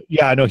Campbell.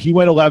 Yeah, no, he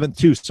went 11th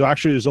too. So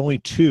actually, there's only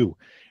two,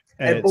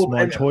 and it's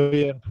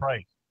Montoya and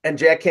Price. And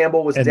Jack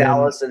Campbell was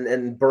Dallas,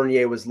 and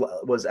Bernier was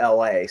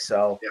LA.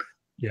 So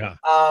yeah.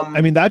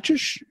 I mean, that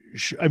just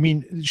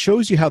it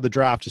shows you how the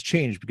draft has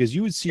changed, because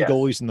you would see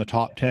goalies in the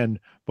top 10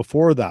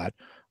 before that,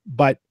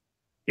 but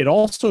it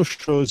also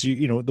shows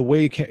you, the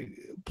way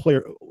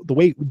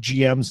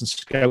GMs and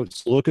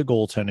scouts look at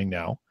goaltending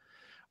now.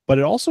 But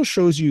it also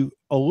shows you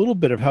a little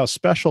bit of how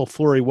special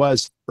Fleury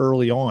was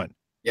early on.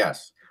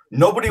 Yes,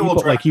 nobody will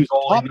draft like he was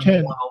top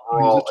 10. He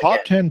was a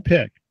top 10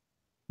 pick.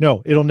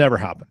 No, it'll never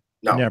happen.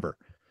 No, never.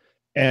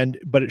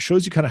 But it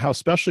shows you kind of how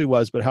special he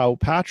was, but how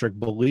Patrick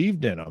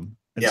believed in him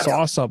and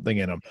saw something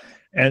in him,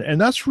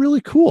 and that's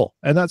really cool.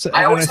 And I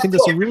think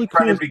that's a really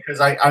cool, because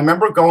I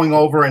remember going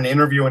over and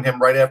interviewing him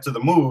right after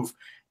the move,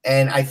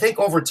 and I think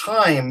over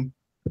time.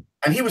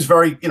 And he was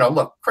very,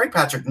 look, Craig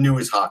Patrick knew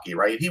his hockey,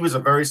 right? He was a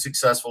very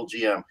successful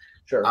GM.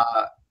 Sure.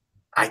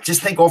 I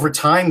just think over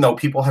time, though,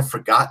 people have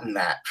forgotten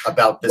that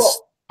about this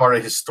part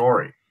of his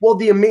story. Well,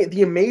 the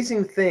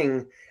amazing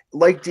thing,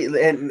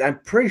 and I'm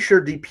pretty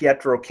sure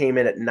DiPietro came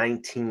in at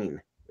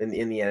 19 in the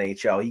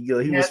NHL. He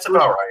was that's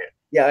about right.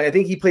 Yeah, I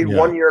think he played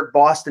 1 year at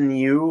Boston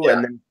U,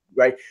 and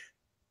then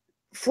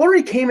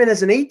Fleury came in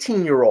as an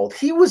 18-year-old.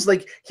 He was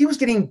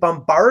getting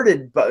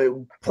bombarded by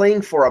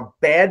playing for a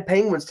bad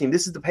Penguins team.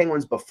 This is the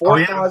Penguins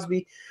before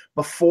Crosby,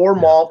 before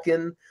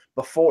Malkin,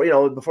 before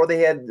they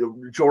had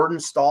Jordan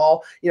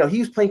Stahl. He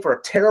was playing for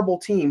a terrible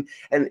team,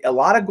 and a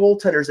lot of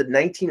goaltenders at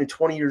 19 and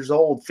 20 years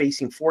old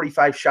facing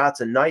 45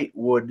 shots a night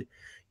would,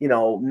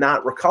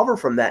 not recover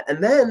from that.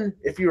 And then,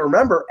 if you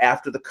remember,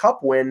 after the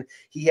Cup win,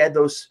 he had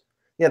those,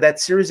 that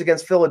series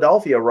against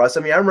Philadelphia, Russ. I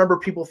mean, I remember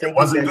people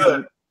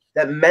thinking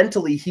that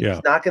mentally he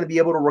was not going to be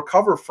able to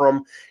recover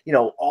from,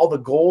 all the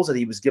goals that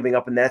he was giving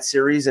up in that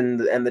series and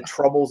the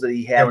troubles that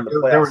he had in the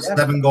playoffs. There were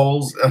 7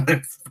 goals. I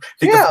think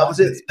it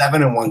was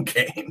 7 in one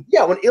game.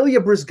 Yeah, when Ilya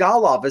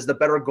Bryzgalov is the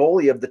better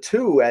goalie of the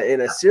two in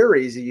a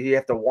series, you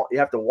have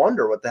to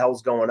wonder what the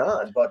hell's going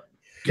on. But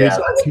can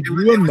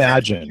you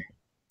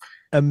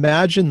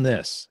imagine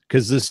this?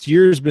 Because this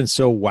year's been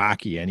so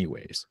wacky,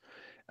 anyways.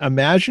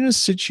 Imagine a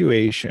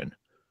situation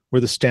where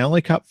the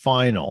Stanley Cup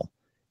final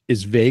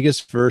is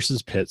Vegas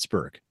versus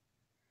Pittsburgh.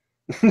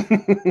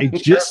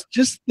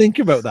 just think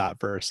about that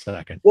for a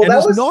second. Well,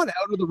 and it's not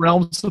out of the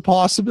realms of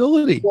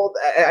possibility. Well,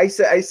 I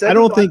said I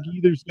don't think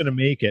either's going to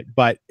make it,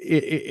 but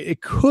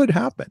it could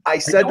happen. I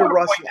said to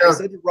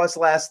Russ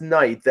last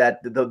night that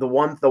the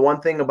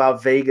one thing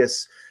about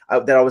Vegas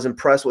that I was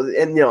impressed with,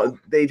 and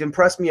they've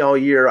impressed me all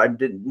year.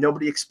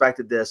 Nobody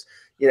expected this,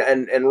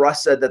 and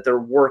Russ said that their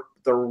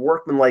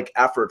workmanlike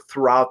effort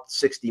throughout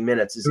 60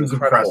 minutes is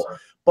incredible.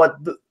 Impressive. But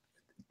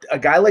a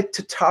guy like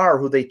Tatar,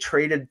 who they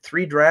traded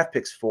 3 draft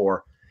picks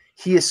for,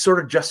 he is sort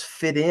of just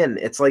fit in.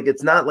 It's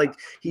not like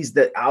he's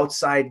the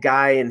outside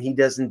guy and he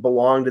doesn't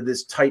belong to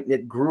this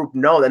tight-knit group.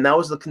 No, and that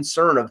was the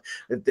concern of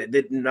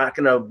they're not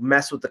going to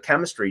mess with the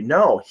chemistry.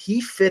 No,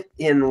 he fit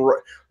in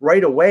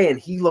right away, and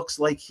he looks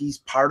like he's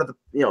part of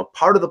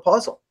the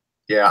puzzle.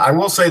 Yeah, I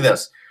will say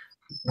this.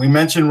 We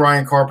mentioned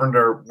Ryan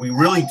Carpenter. We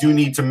really do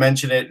need to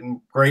mention it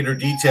in greater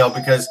detail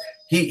because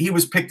he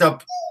was picked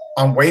up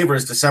on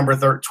waivers December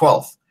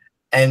 12th.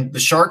 And the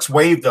Sharks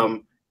waived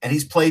him, and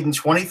he's played in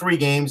 23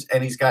 games,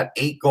 and he's got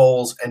 8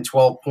 goals and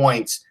 12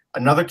 points.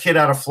 Another kid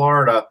out of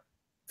Florida.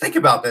 Think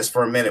about this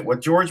for a minute. What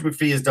George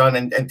McPhee has done,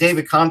 and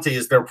David Conte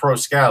is their pro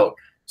scout,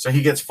 so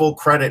he gets full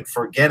credit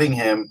for getting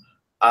him.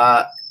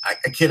 A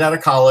kid out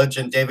of college,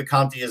 and David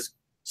Conte has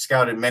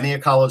scouted many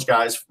college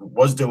guys,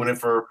 was doing it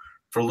for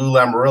Lou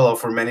Lamoriello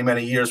for many,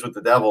 many years with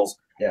the Devils.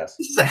 Yes.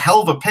 This is a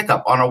hell of a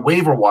pickup on a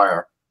waiver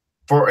wire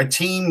for a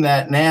team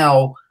that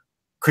now –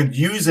 could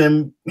use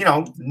him,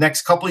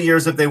 next couple of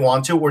years if they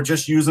want to, or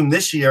just use him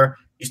this year.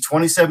 He's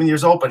 27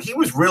 years old, but he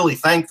was really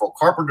thankful.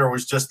 Carpenter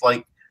was just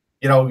like,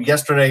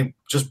 yesterday,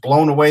 just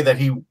blown away that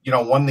he,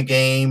 won the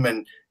game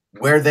and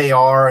where they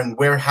are and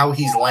how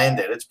he's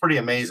landed. It's pretty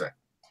amazing.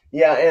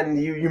 Yeah,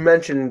 and you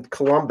mentioned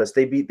Columbus.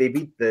 They beat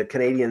the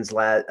Canadians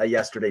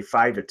yesterday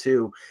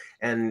 5-2,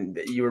 and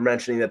you were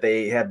mentioning that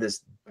they had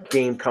this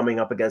game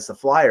coming up against the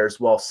Flyers.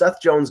 Well, Seth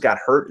Jones got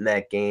hurt in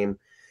that game.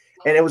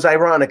 And it was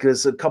ironic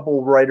because a couple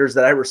of writers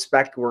that I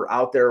respect were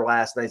out there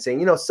last night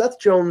saying, Seth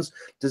Jones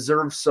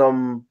deserves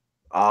some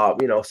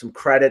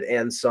credit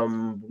and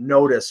some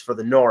notice for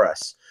the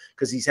Norris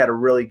because he's had a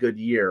really good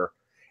year.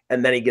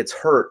 And then he gets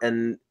hurt.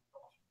 And,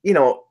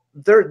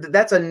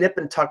 that's a nip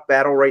and tuck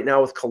battle right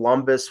now with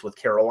Columbus, with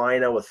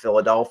Carolina, with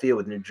Philadelphia,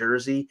 with New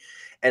Jersey.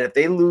 And if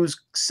they lose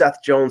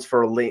Seth Jones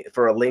for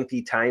a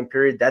lengthy time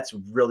period, that's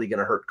really going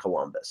to hurt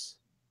Columbus.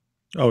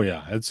 Oh,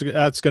 yeah.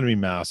 That's going to be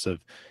massive.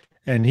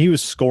 And he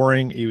was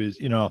scoring. He was,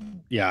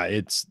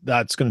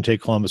 that's going to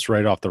take Columbus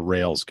right off the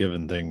rails,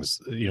 given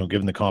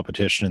the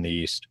competition in the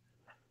East.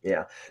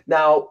 Yeah.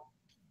 Now,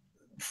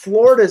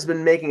 Florida has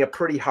been making a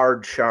pretty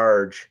hard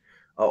charge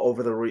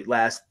over the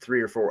last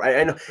 3 or 4.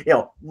 I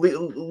know,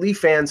 Leaf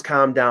fans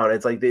calm down.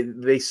 It's like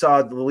they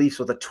saw the Leafs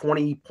with a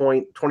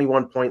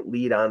 21 point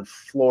lead on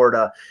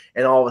Florida,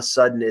 and all of a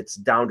sudden it's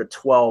down to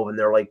 12, and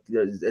they're like,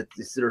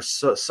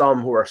 there's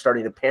some who are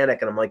starting to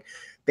panic, and I'm like,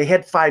 they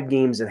had 5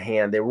 games in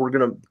hand. They were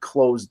going to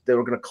close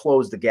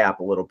the gap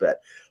a little bit,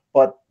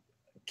 but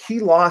key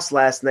loss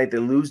last night. They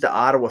lose to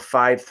Ottawa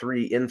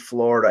 5-3 in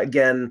Florida,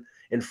 again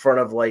in front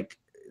of like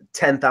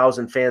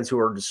 10,000 fans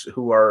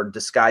who are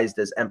disguised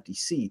as empty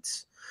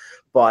seats.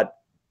 But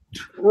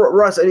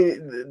Russ, I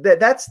mean,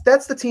 that's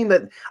the team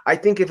that I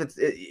think if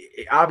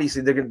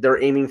obviously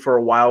they're aiming for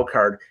a wild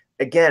card.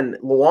 Again,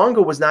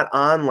 Luongo was not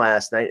on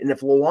last night, and if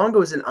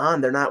Luongo isn't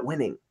on, they're not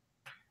winning.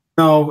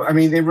 No, I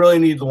mean, they really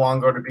need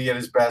Luongo to be at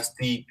his best.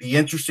 The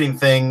interesting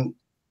thing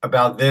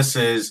about this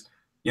is,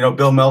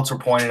 Bill Meltzer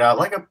pointed out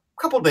like a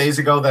couple of days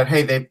ago that,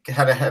 hey, they've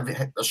had to have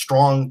a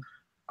strong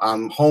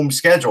home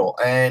schedule.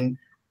 And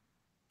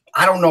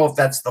I don't know if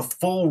that's the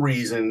full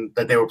reason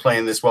that they were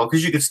playing this well,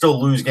 because you could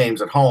still lose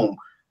games at home.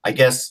 I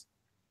guess,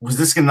 was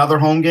this another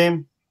home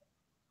game?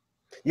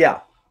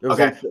 Yeah.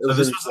 Okay, so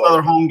this was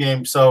another home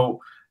game.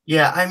 So,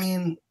 yeah, I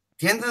mean, at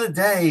the end of the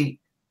day,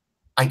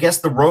 I guess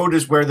the road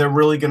is where they're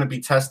really going to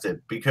be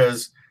tested,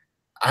 because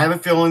I have a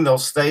feeling they'll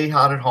stay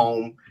hot at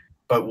home,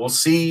 but we'll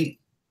see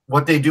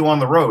what they do on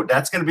the road.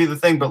 That's going to be the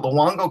thing. But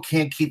Luongo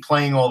can't keep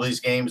playing all these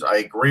games. I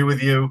agree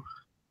with you.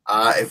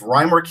 If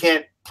Reimer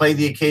can't play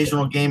the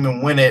occasional game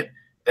and win it,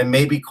 then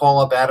maybe call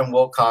up Adam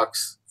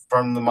Wilcox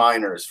from the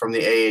minors, from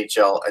the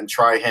AHL, and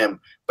try him.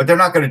 But they're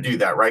not going to do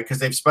that, right? Because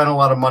they've spent a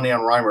lot of money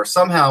on Reimer.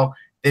 Somehow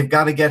they've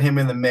got to get him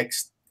in the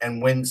mix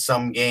and win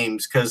some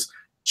games, because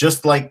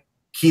just like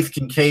Keith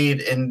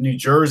Kincaid in New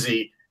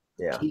Jersey,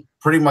 he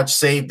pretty much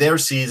saved their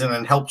season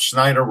and helped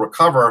Schneider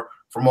recover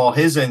from all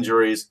his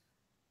injuries.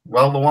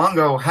 Well,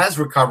 Luongo has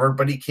recovered,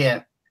 but he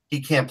can't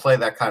play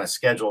that kind of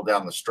schedule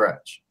down the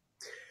stretch.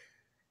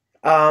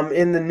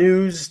 In the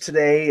news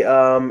today,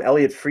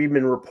 Elliot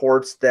Friedman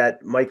reports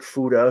that Mike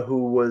Fuda,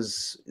 who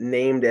was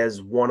named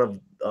as one of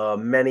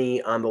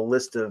many on the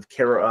list of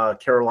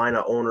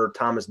Carolina owner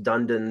Thomas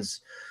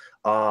Dundon's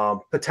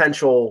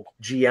potential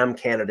GM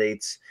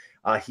candidates,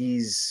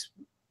 he's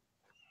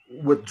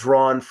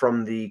withdrawn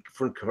from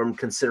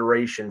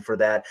consideration for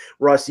that.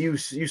 Russ, you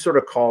sort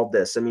of called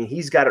this. I mean,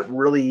 he's got it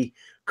really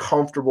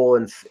comfortable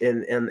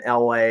in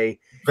LA.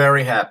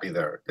 Very happy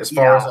there, as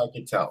far as I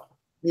can tell.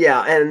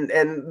 Yeah,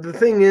 and the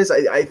thing is,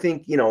 I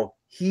think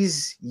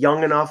he's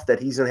young enough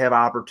that he's gonna have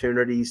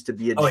opportunities to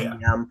be a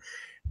GM,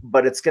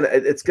 but it's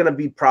gonna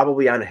be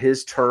probably on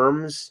his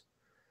terms,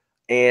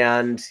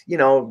 and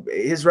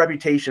his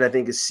reputation I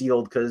think is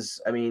sealed,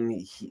 because I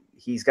mean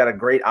he's got a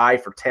great eye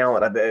for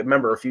talent. I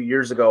remember a few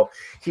years ago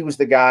he was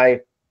the guy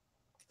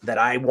that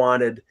I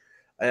wanted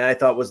and I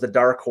thought was the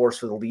dark horse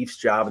for the Leafs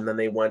job, and then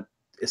they went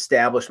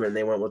establishment and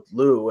they went with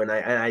Lou, and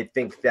I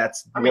think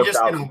that's worked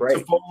out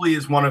great. Toffoli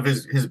is one of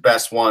his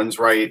best ones,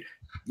 right?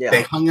 Yeah,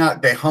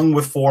 they hung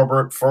with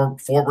Forbert.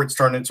 Forbert's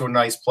turned into a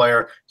nice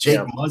player. Jake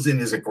Muzzin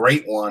is a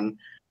great one.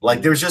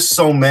 Like, there's just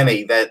so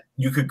many that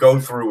you could go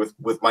through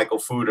with Michael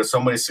Fuda,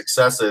 so many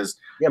successes.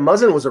 Yeah,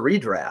 Muzzin was a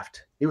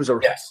redraft. He was a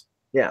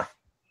yeah.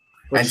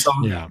 And so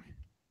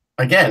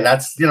again,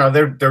 that's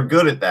they're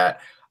good at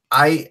that.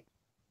 I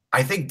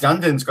think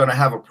Dundon's going to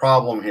have a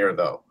problem here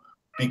though,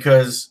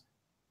 because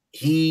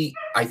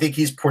I think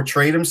he's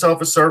portrayed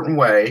himself a certain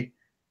way,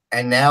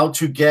 and now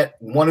to get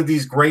one of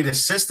these great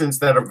assistants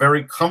that are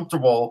very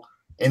comfortable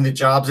in the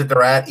jobs that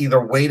they're at,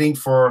 either waiting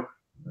for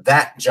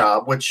that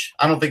job, which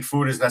I don't think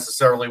Food is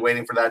necessarily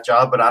waiting for that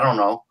job, but I don't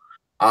know,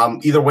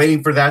 either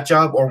waiting for that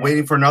job or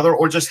waiting for another,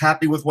 or just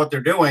happy with what they're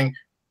doing.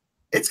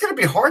 It's going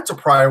to be hard to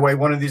pry away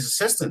one of these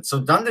assistants.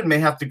 So Dundon may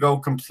have to go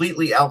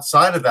completely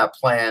outside of that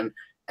plan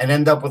and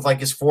end up with like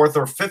his 4th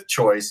or 5th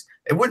choice.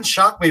 It wouldn't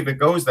shock me if it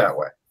goes that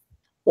way.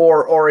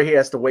 Or he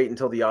has to wait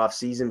until the off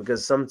season,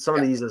 because some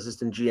of these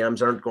assistant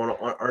GMs aren't going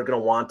to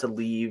want to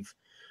leave,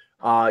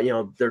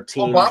 their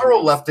team. Well,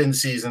 Botterill left in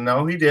season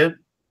though. He did.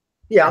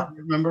 Yeah,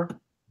 remember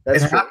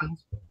that's true.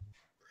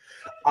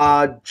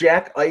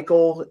 Jack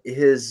Eichel,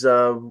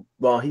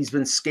 he's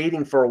been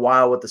skating for a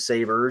while with the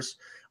Sabres.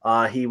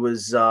 He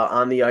was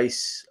on the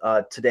ice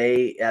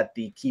today at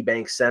the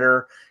KeyBank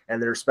Center,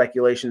 and there's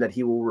speculation that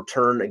he will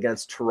return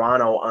against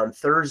Toronto on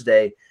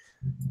Thursday.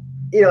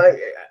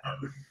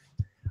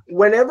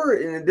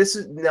 Whenever this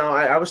is now,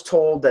 I was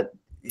told that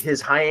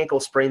his high ankle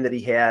sprain that he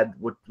had,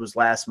 which was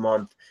last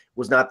month,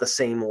 was not the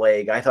same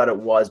leg. I thought it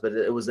was, but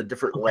it was a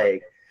different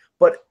leg.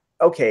 But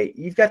okay,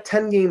 you've got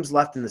 10 games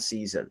left in the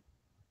season,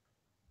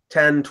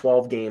 10,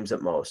 12 games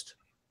at most.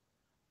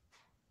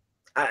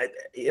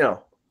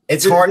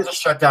 It's hard to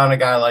shut down a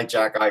guy like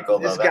Jack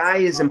Eichel. This guy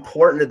is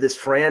important to this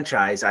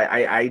franchise.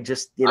 I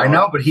just, I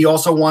know, but he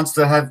also wants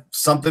to have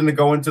something to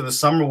go into the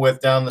summer with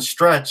down the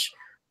stretch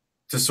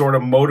to sort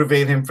of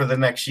motivate him for the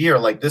next year.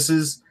 Like,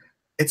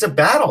 it's a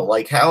battle.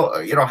 Like,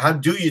 how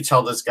do you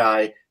tell this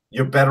guy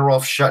you're better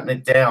off shutting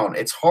it down?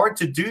 It's hard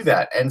to do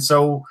that. And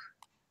so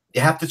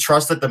you have to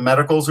trust that the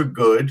medicals are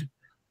good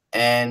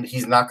and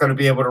he's not going to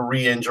be able to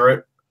re-injure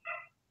it.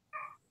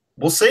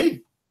 we'll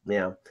see.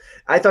 Yeah,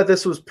 I thought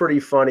this was pretty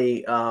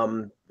funny.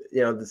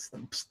 There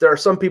are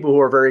some people who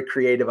are very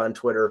creative on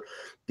Twitter.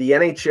 The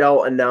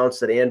NHL announced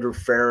that Andrew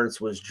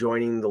Ferentz was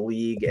joining the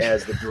league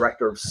as the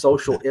director of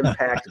social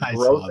impact,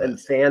 growth,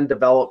 and fan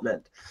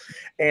development.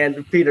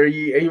 And Peter,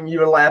 you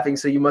were laughing,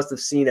 so you must have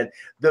seen it.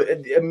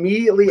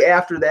 Immediately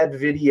after that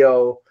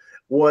video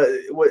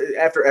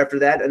after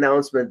that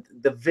announcement,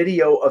 the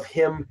video of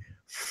him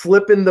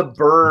flipping the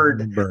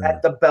bird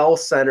at the Bell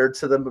Center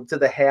to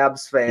the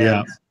Habs fans.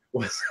 Yeah.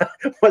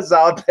 Was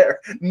out there.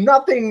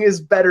 Nothing is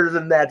better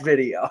than that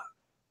video.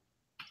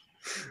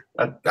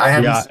 I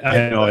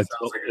know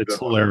it's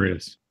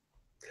hilarious.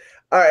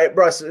 All right,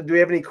 Russ, do we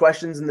have any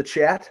questions in the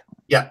chat?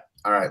 Yeah.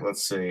 All right,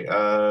 let's see.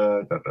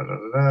 I'm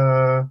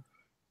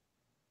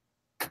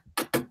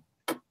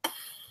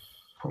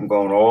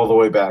going all the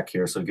way back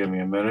here, so give me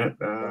a minute.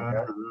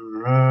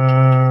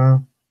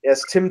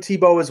 Yes, Tim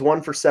Tebow is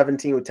 1 for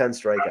 17 with 10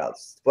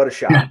 strikeouts. What a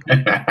shock.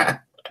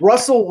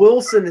 Russell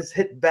Wilson is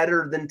hit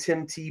better than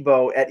Tim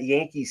Tebow at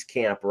Yankees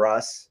camp,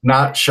 Russ.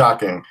 Not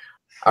shocking.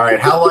 All right,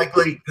 how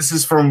likely? This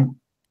is from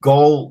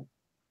goal,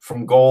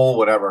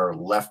 whatever,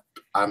 left.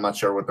 I'm not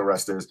sure what the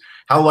rest is.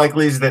 How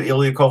likely is that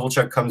Ilya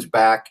Kovalchuk comes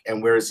back,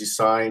 and where is he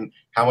signed?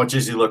 How much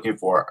is he looking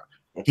for?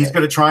 Okay. He's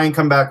going to try and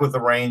come back with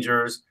the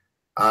Rangers.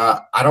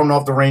 I don't know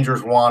if the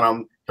Rangers want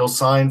him. He'll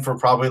sign for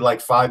probably like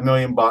 $5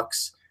 million.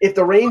 If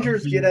the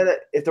Rangers get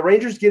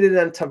it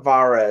on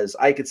Tavares,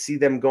 I could see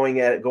them going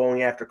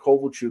after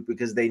Kovalchuk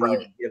because they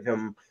need to give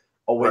him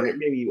a wing. Right.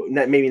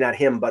 Maybe not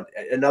him, but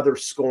another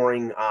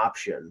scoring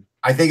option.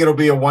 I think it'll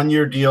be a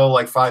 1-year deal,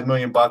 like $5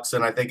 million,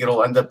 and I think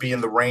it'll end up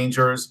being the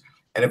Rangers.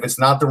 And if it's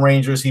not the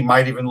Rangers, he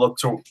might even look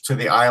to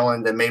the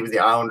Island, and maybe the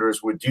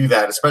Islanders would do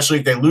that. Especially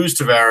if they lose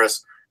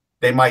Tavares,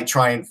 they might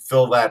try and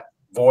fill that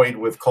void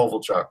with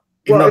Kovalchuk.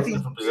 Even though it's a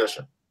different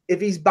position. If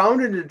he's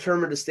bound and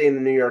determined to stay in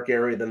the New York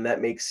area, then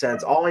that makes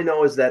sense. All I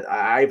know is that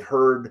I've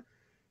heard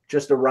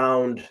just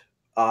around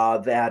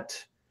that,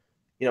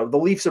 the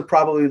Leafs are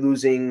probably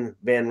losing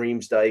Van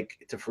Riemsdyk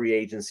to free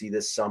agency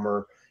this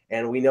summer.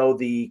 And we know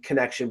the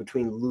connection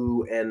between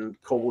Lou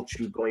and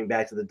Kovalchuk going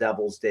back to the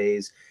Devils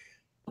days.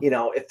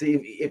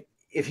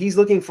 If he's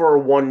looking for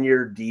a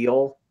 1-year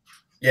deal,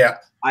 yeah,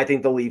 I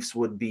think the Leafs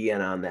would be in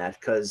on that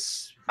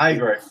because I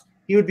agree.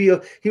 He would be a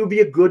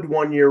good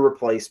 1-year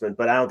replacement,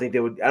 but I don't think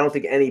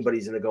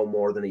anybody's going to go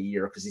more than a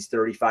year because he's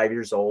 35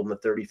 years old and the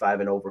 35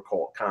 and over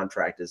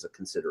contract is a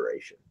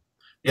consideration.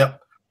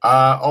 Yep.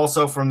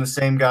 Also from the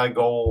same guy,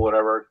 goal,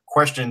 whatever.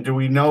 Question: do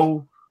we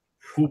know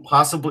who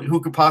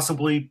could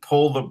possibly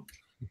pull the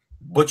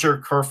Butcher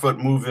Kerfoot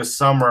move this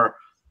summer?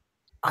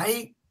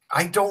 I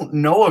don't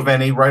know of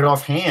any right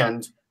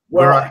offhand.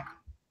 Well,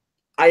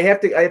 I have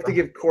to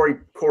give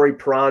Corey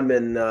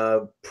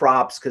Pronman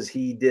props because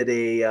he did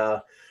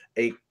a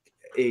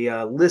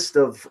list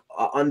of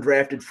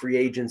undrafted free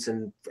agents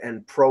and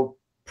pro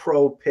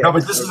picks. No,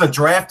 but this is a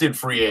drafted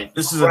free agent.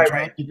 This is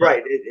right,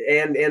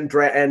 and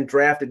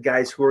drafted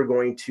guys who are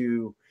going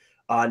to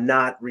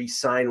not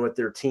re-sign with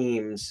their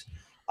teams.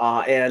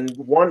 And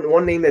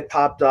one name that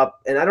popped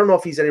up, and I don't know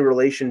if he's any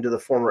relation to the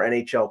former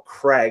NHL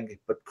Craig,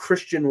 but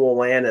Christian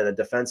Wolanin, a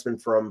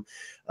defenseman from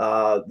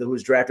who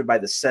was drafted by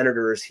the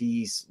Senators.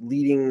 He's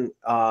leading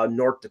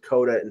North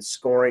Dakota in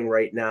scoring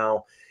right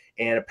now,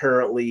 and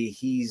apparently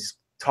he's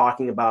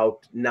talking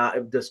about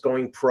not just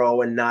going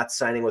pro and not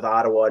signing with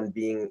Ottawa and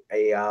being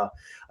a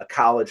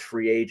college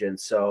free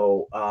agent.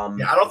 So I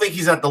don't think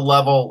he's at the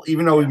level,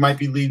 even though he might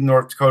be leading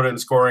North Dakota in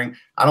scoring.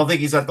 I don't think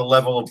he's at the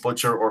level of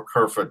Butcher or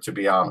Kerfoot, to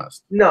be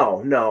honest.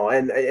 No,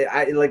 and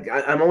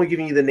I'm only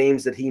giving you the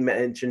names that he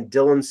mentioned.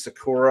 Dylan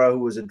Sakura, who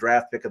was a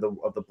draft pick of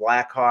the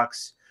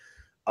Blackhawks.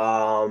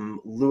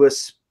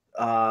 Louis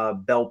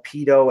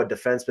Belpedo, a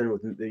defenseman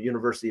with the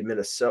University of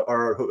Minnesota,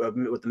 or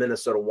with the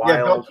Minnesota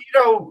Wild.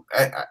 Yeah, Belpedo,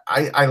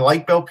 I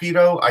like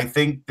Belpedo. I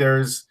think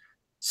there's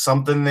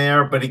something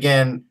there, but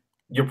again,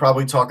 you're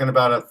probably talking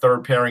about a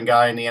third pairing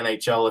guy in the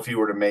NHL if he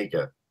were to make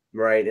it.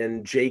 Right,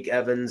 and Jake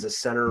Evans, a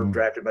center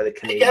drafted by the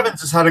Canadiens. Jake Evans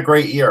has had a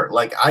great year.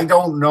 Like, I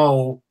don't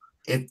know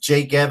if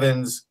Jake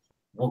Evans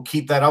will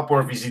keep that up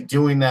or if he's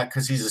doing that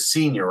because he's a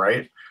senior,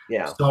 right?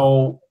 Yeah.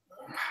 So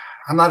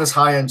I'm not as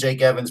high on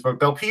Jake Evans, but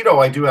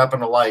Belpedo I do happen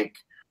to like.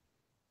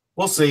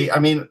 We'll see. I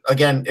mean,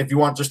 again, if you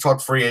want to just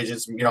talk free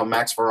agents,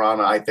 Max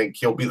Verana, I think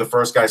he'll be the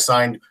first guy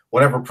signed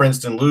whenever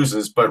Princeton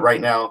loses. But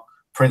right now,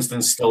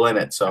 Princeton's still in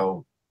it.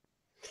 So,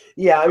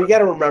 yeah, we got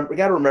to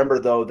remember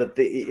though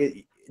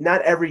that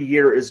not every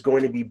year is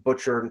going to be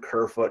Butcher and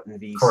Kerfoot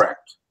and VC.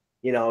 Correct.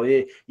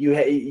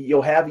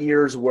 You'll have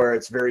years where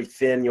it's very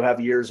thin. You'll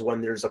have years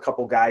when there's a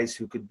couple guys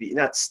who could be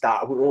not star.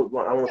 I don't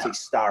want to say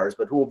stars,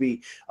 but who will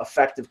be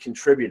effective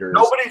contributors.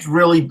 Nobody's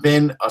really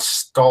been a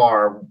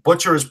star.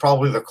 Butcher is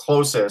probably the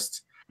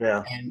closest.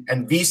 Yeah,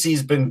 and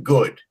VC's been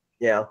good.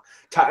 Yeah,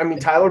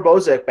 Tyler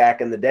Bozak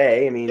back in the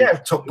day.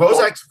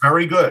 Bozak's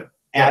very good.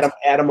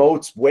 Adam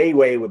Oates way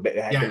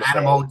back. Yeah,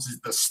 Adam Oates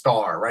is the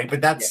star, right?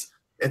 But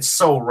it's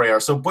so rare.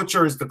 So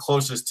Butcher is the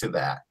closest to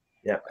that.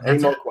 Yeah. Any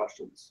more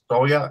questions?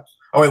 Oh, yeah.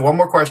 Oh, wait, one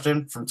more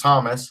question from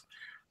Thomas.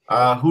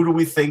 Who do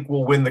we think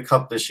will win the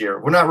cup this year?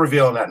 We're not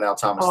revealing that now,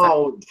 Thomas.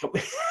 Oh,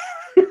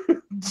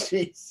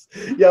 jeez.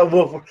 Yeah.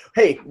 Well,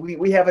 hey,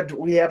 we have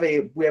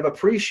a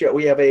pre-show.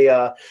 We have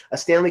a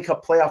Stanley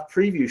Cup playoff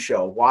preview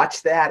show.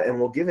 Watch that, and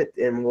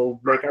we'll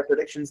make our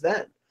predictions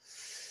then.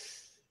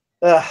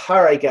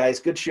 All right, guys.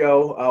 Good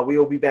show. We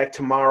will be back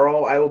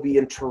tomorrow. I will be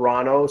in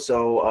Toronto,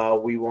 so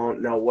we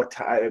won't know what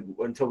time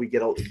until we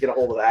get a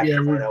hold of that. Yeah,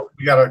 we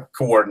got to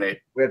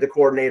coordinate. We have to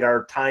coordinate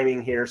our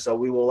timing here, so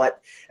we will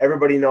let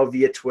everybody know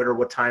via Twitter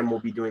what time we'll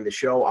be doing the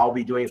show. I'll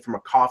be doing it from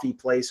a coffee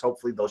place.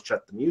 Hopefully, they'll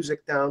shut the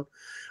music down.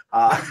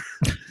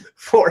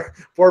 For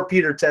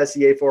Peter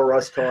Tessier, for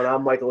Russ Cohen,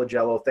 I'm Michael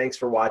Agello. Thanks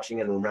for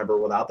watching, and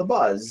remember, without the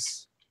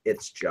buzz,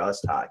 it's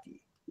just hockey.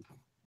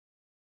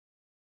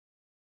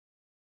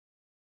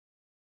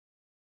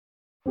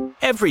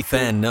 Every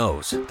fan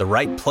knows the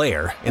right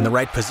player in the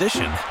right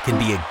position can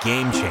be a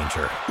game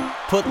changer.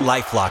 Put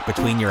LifeLock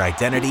between your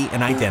identity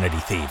and identity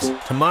thieves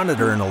to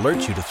monitor and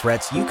alert you to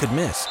threats you could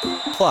miss.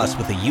 Plus,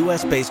 with a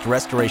U.S.-based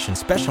restoration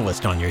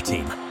specialist on your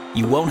team,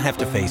 you won't have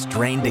to face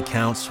drained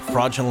accounts,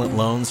 fraudulent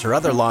loans, or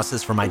other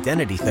losses from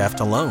identity theft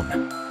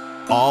alone.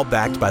 All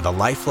backed by the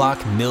LifeLock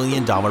 $1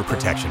 Million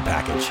Protection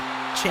Package.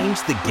 Change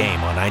the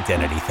game on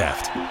identity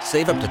theft.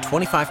 Save up to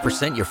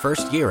 25% your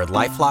first year at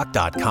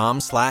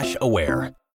LifeLock.com/aware.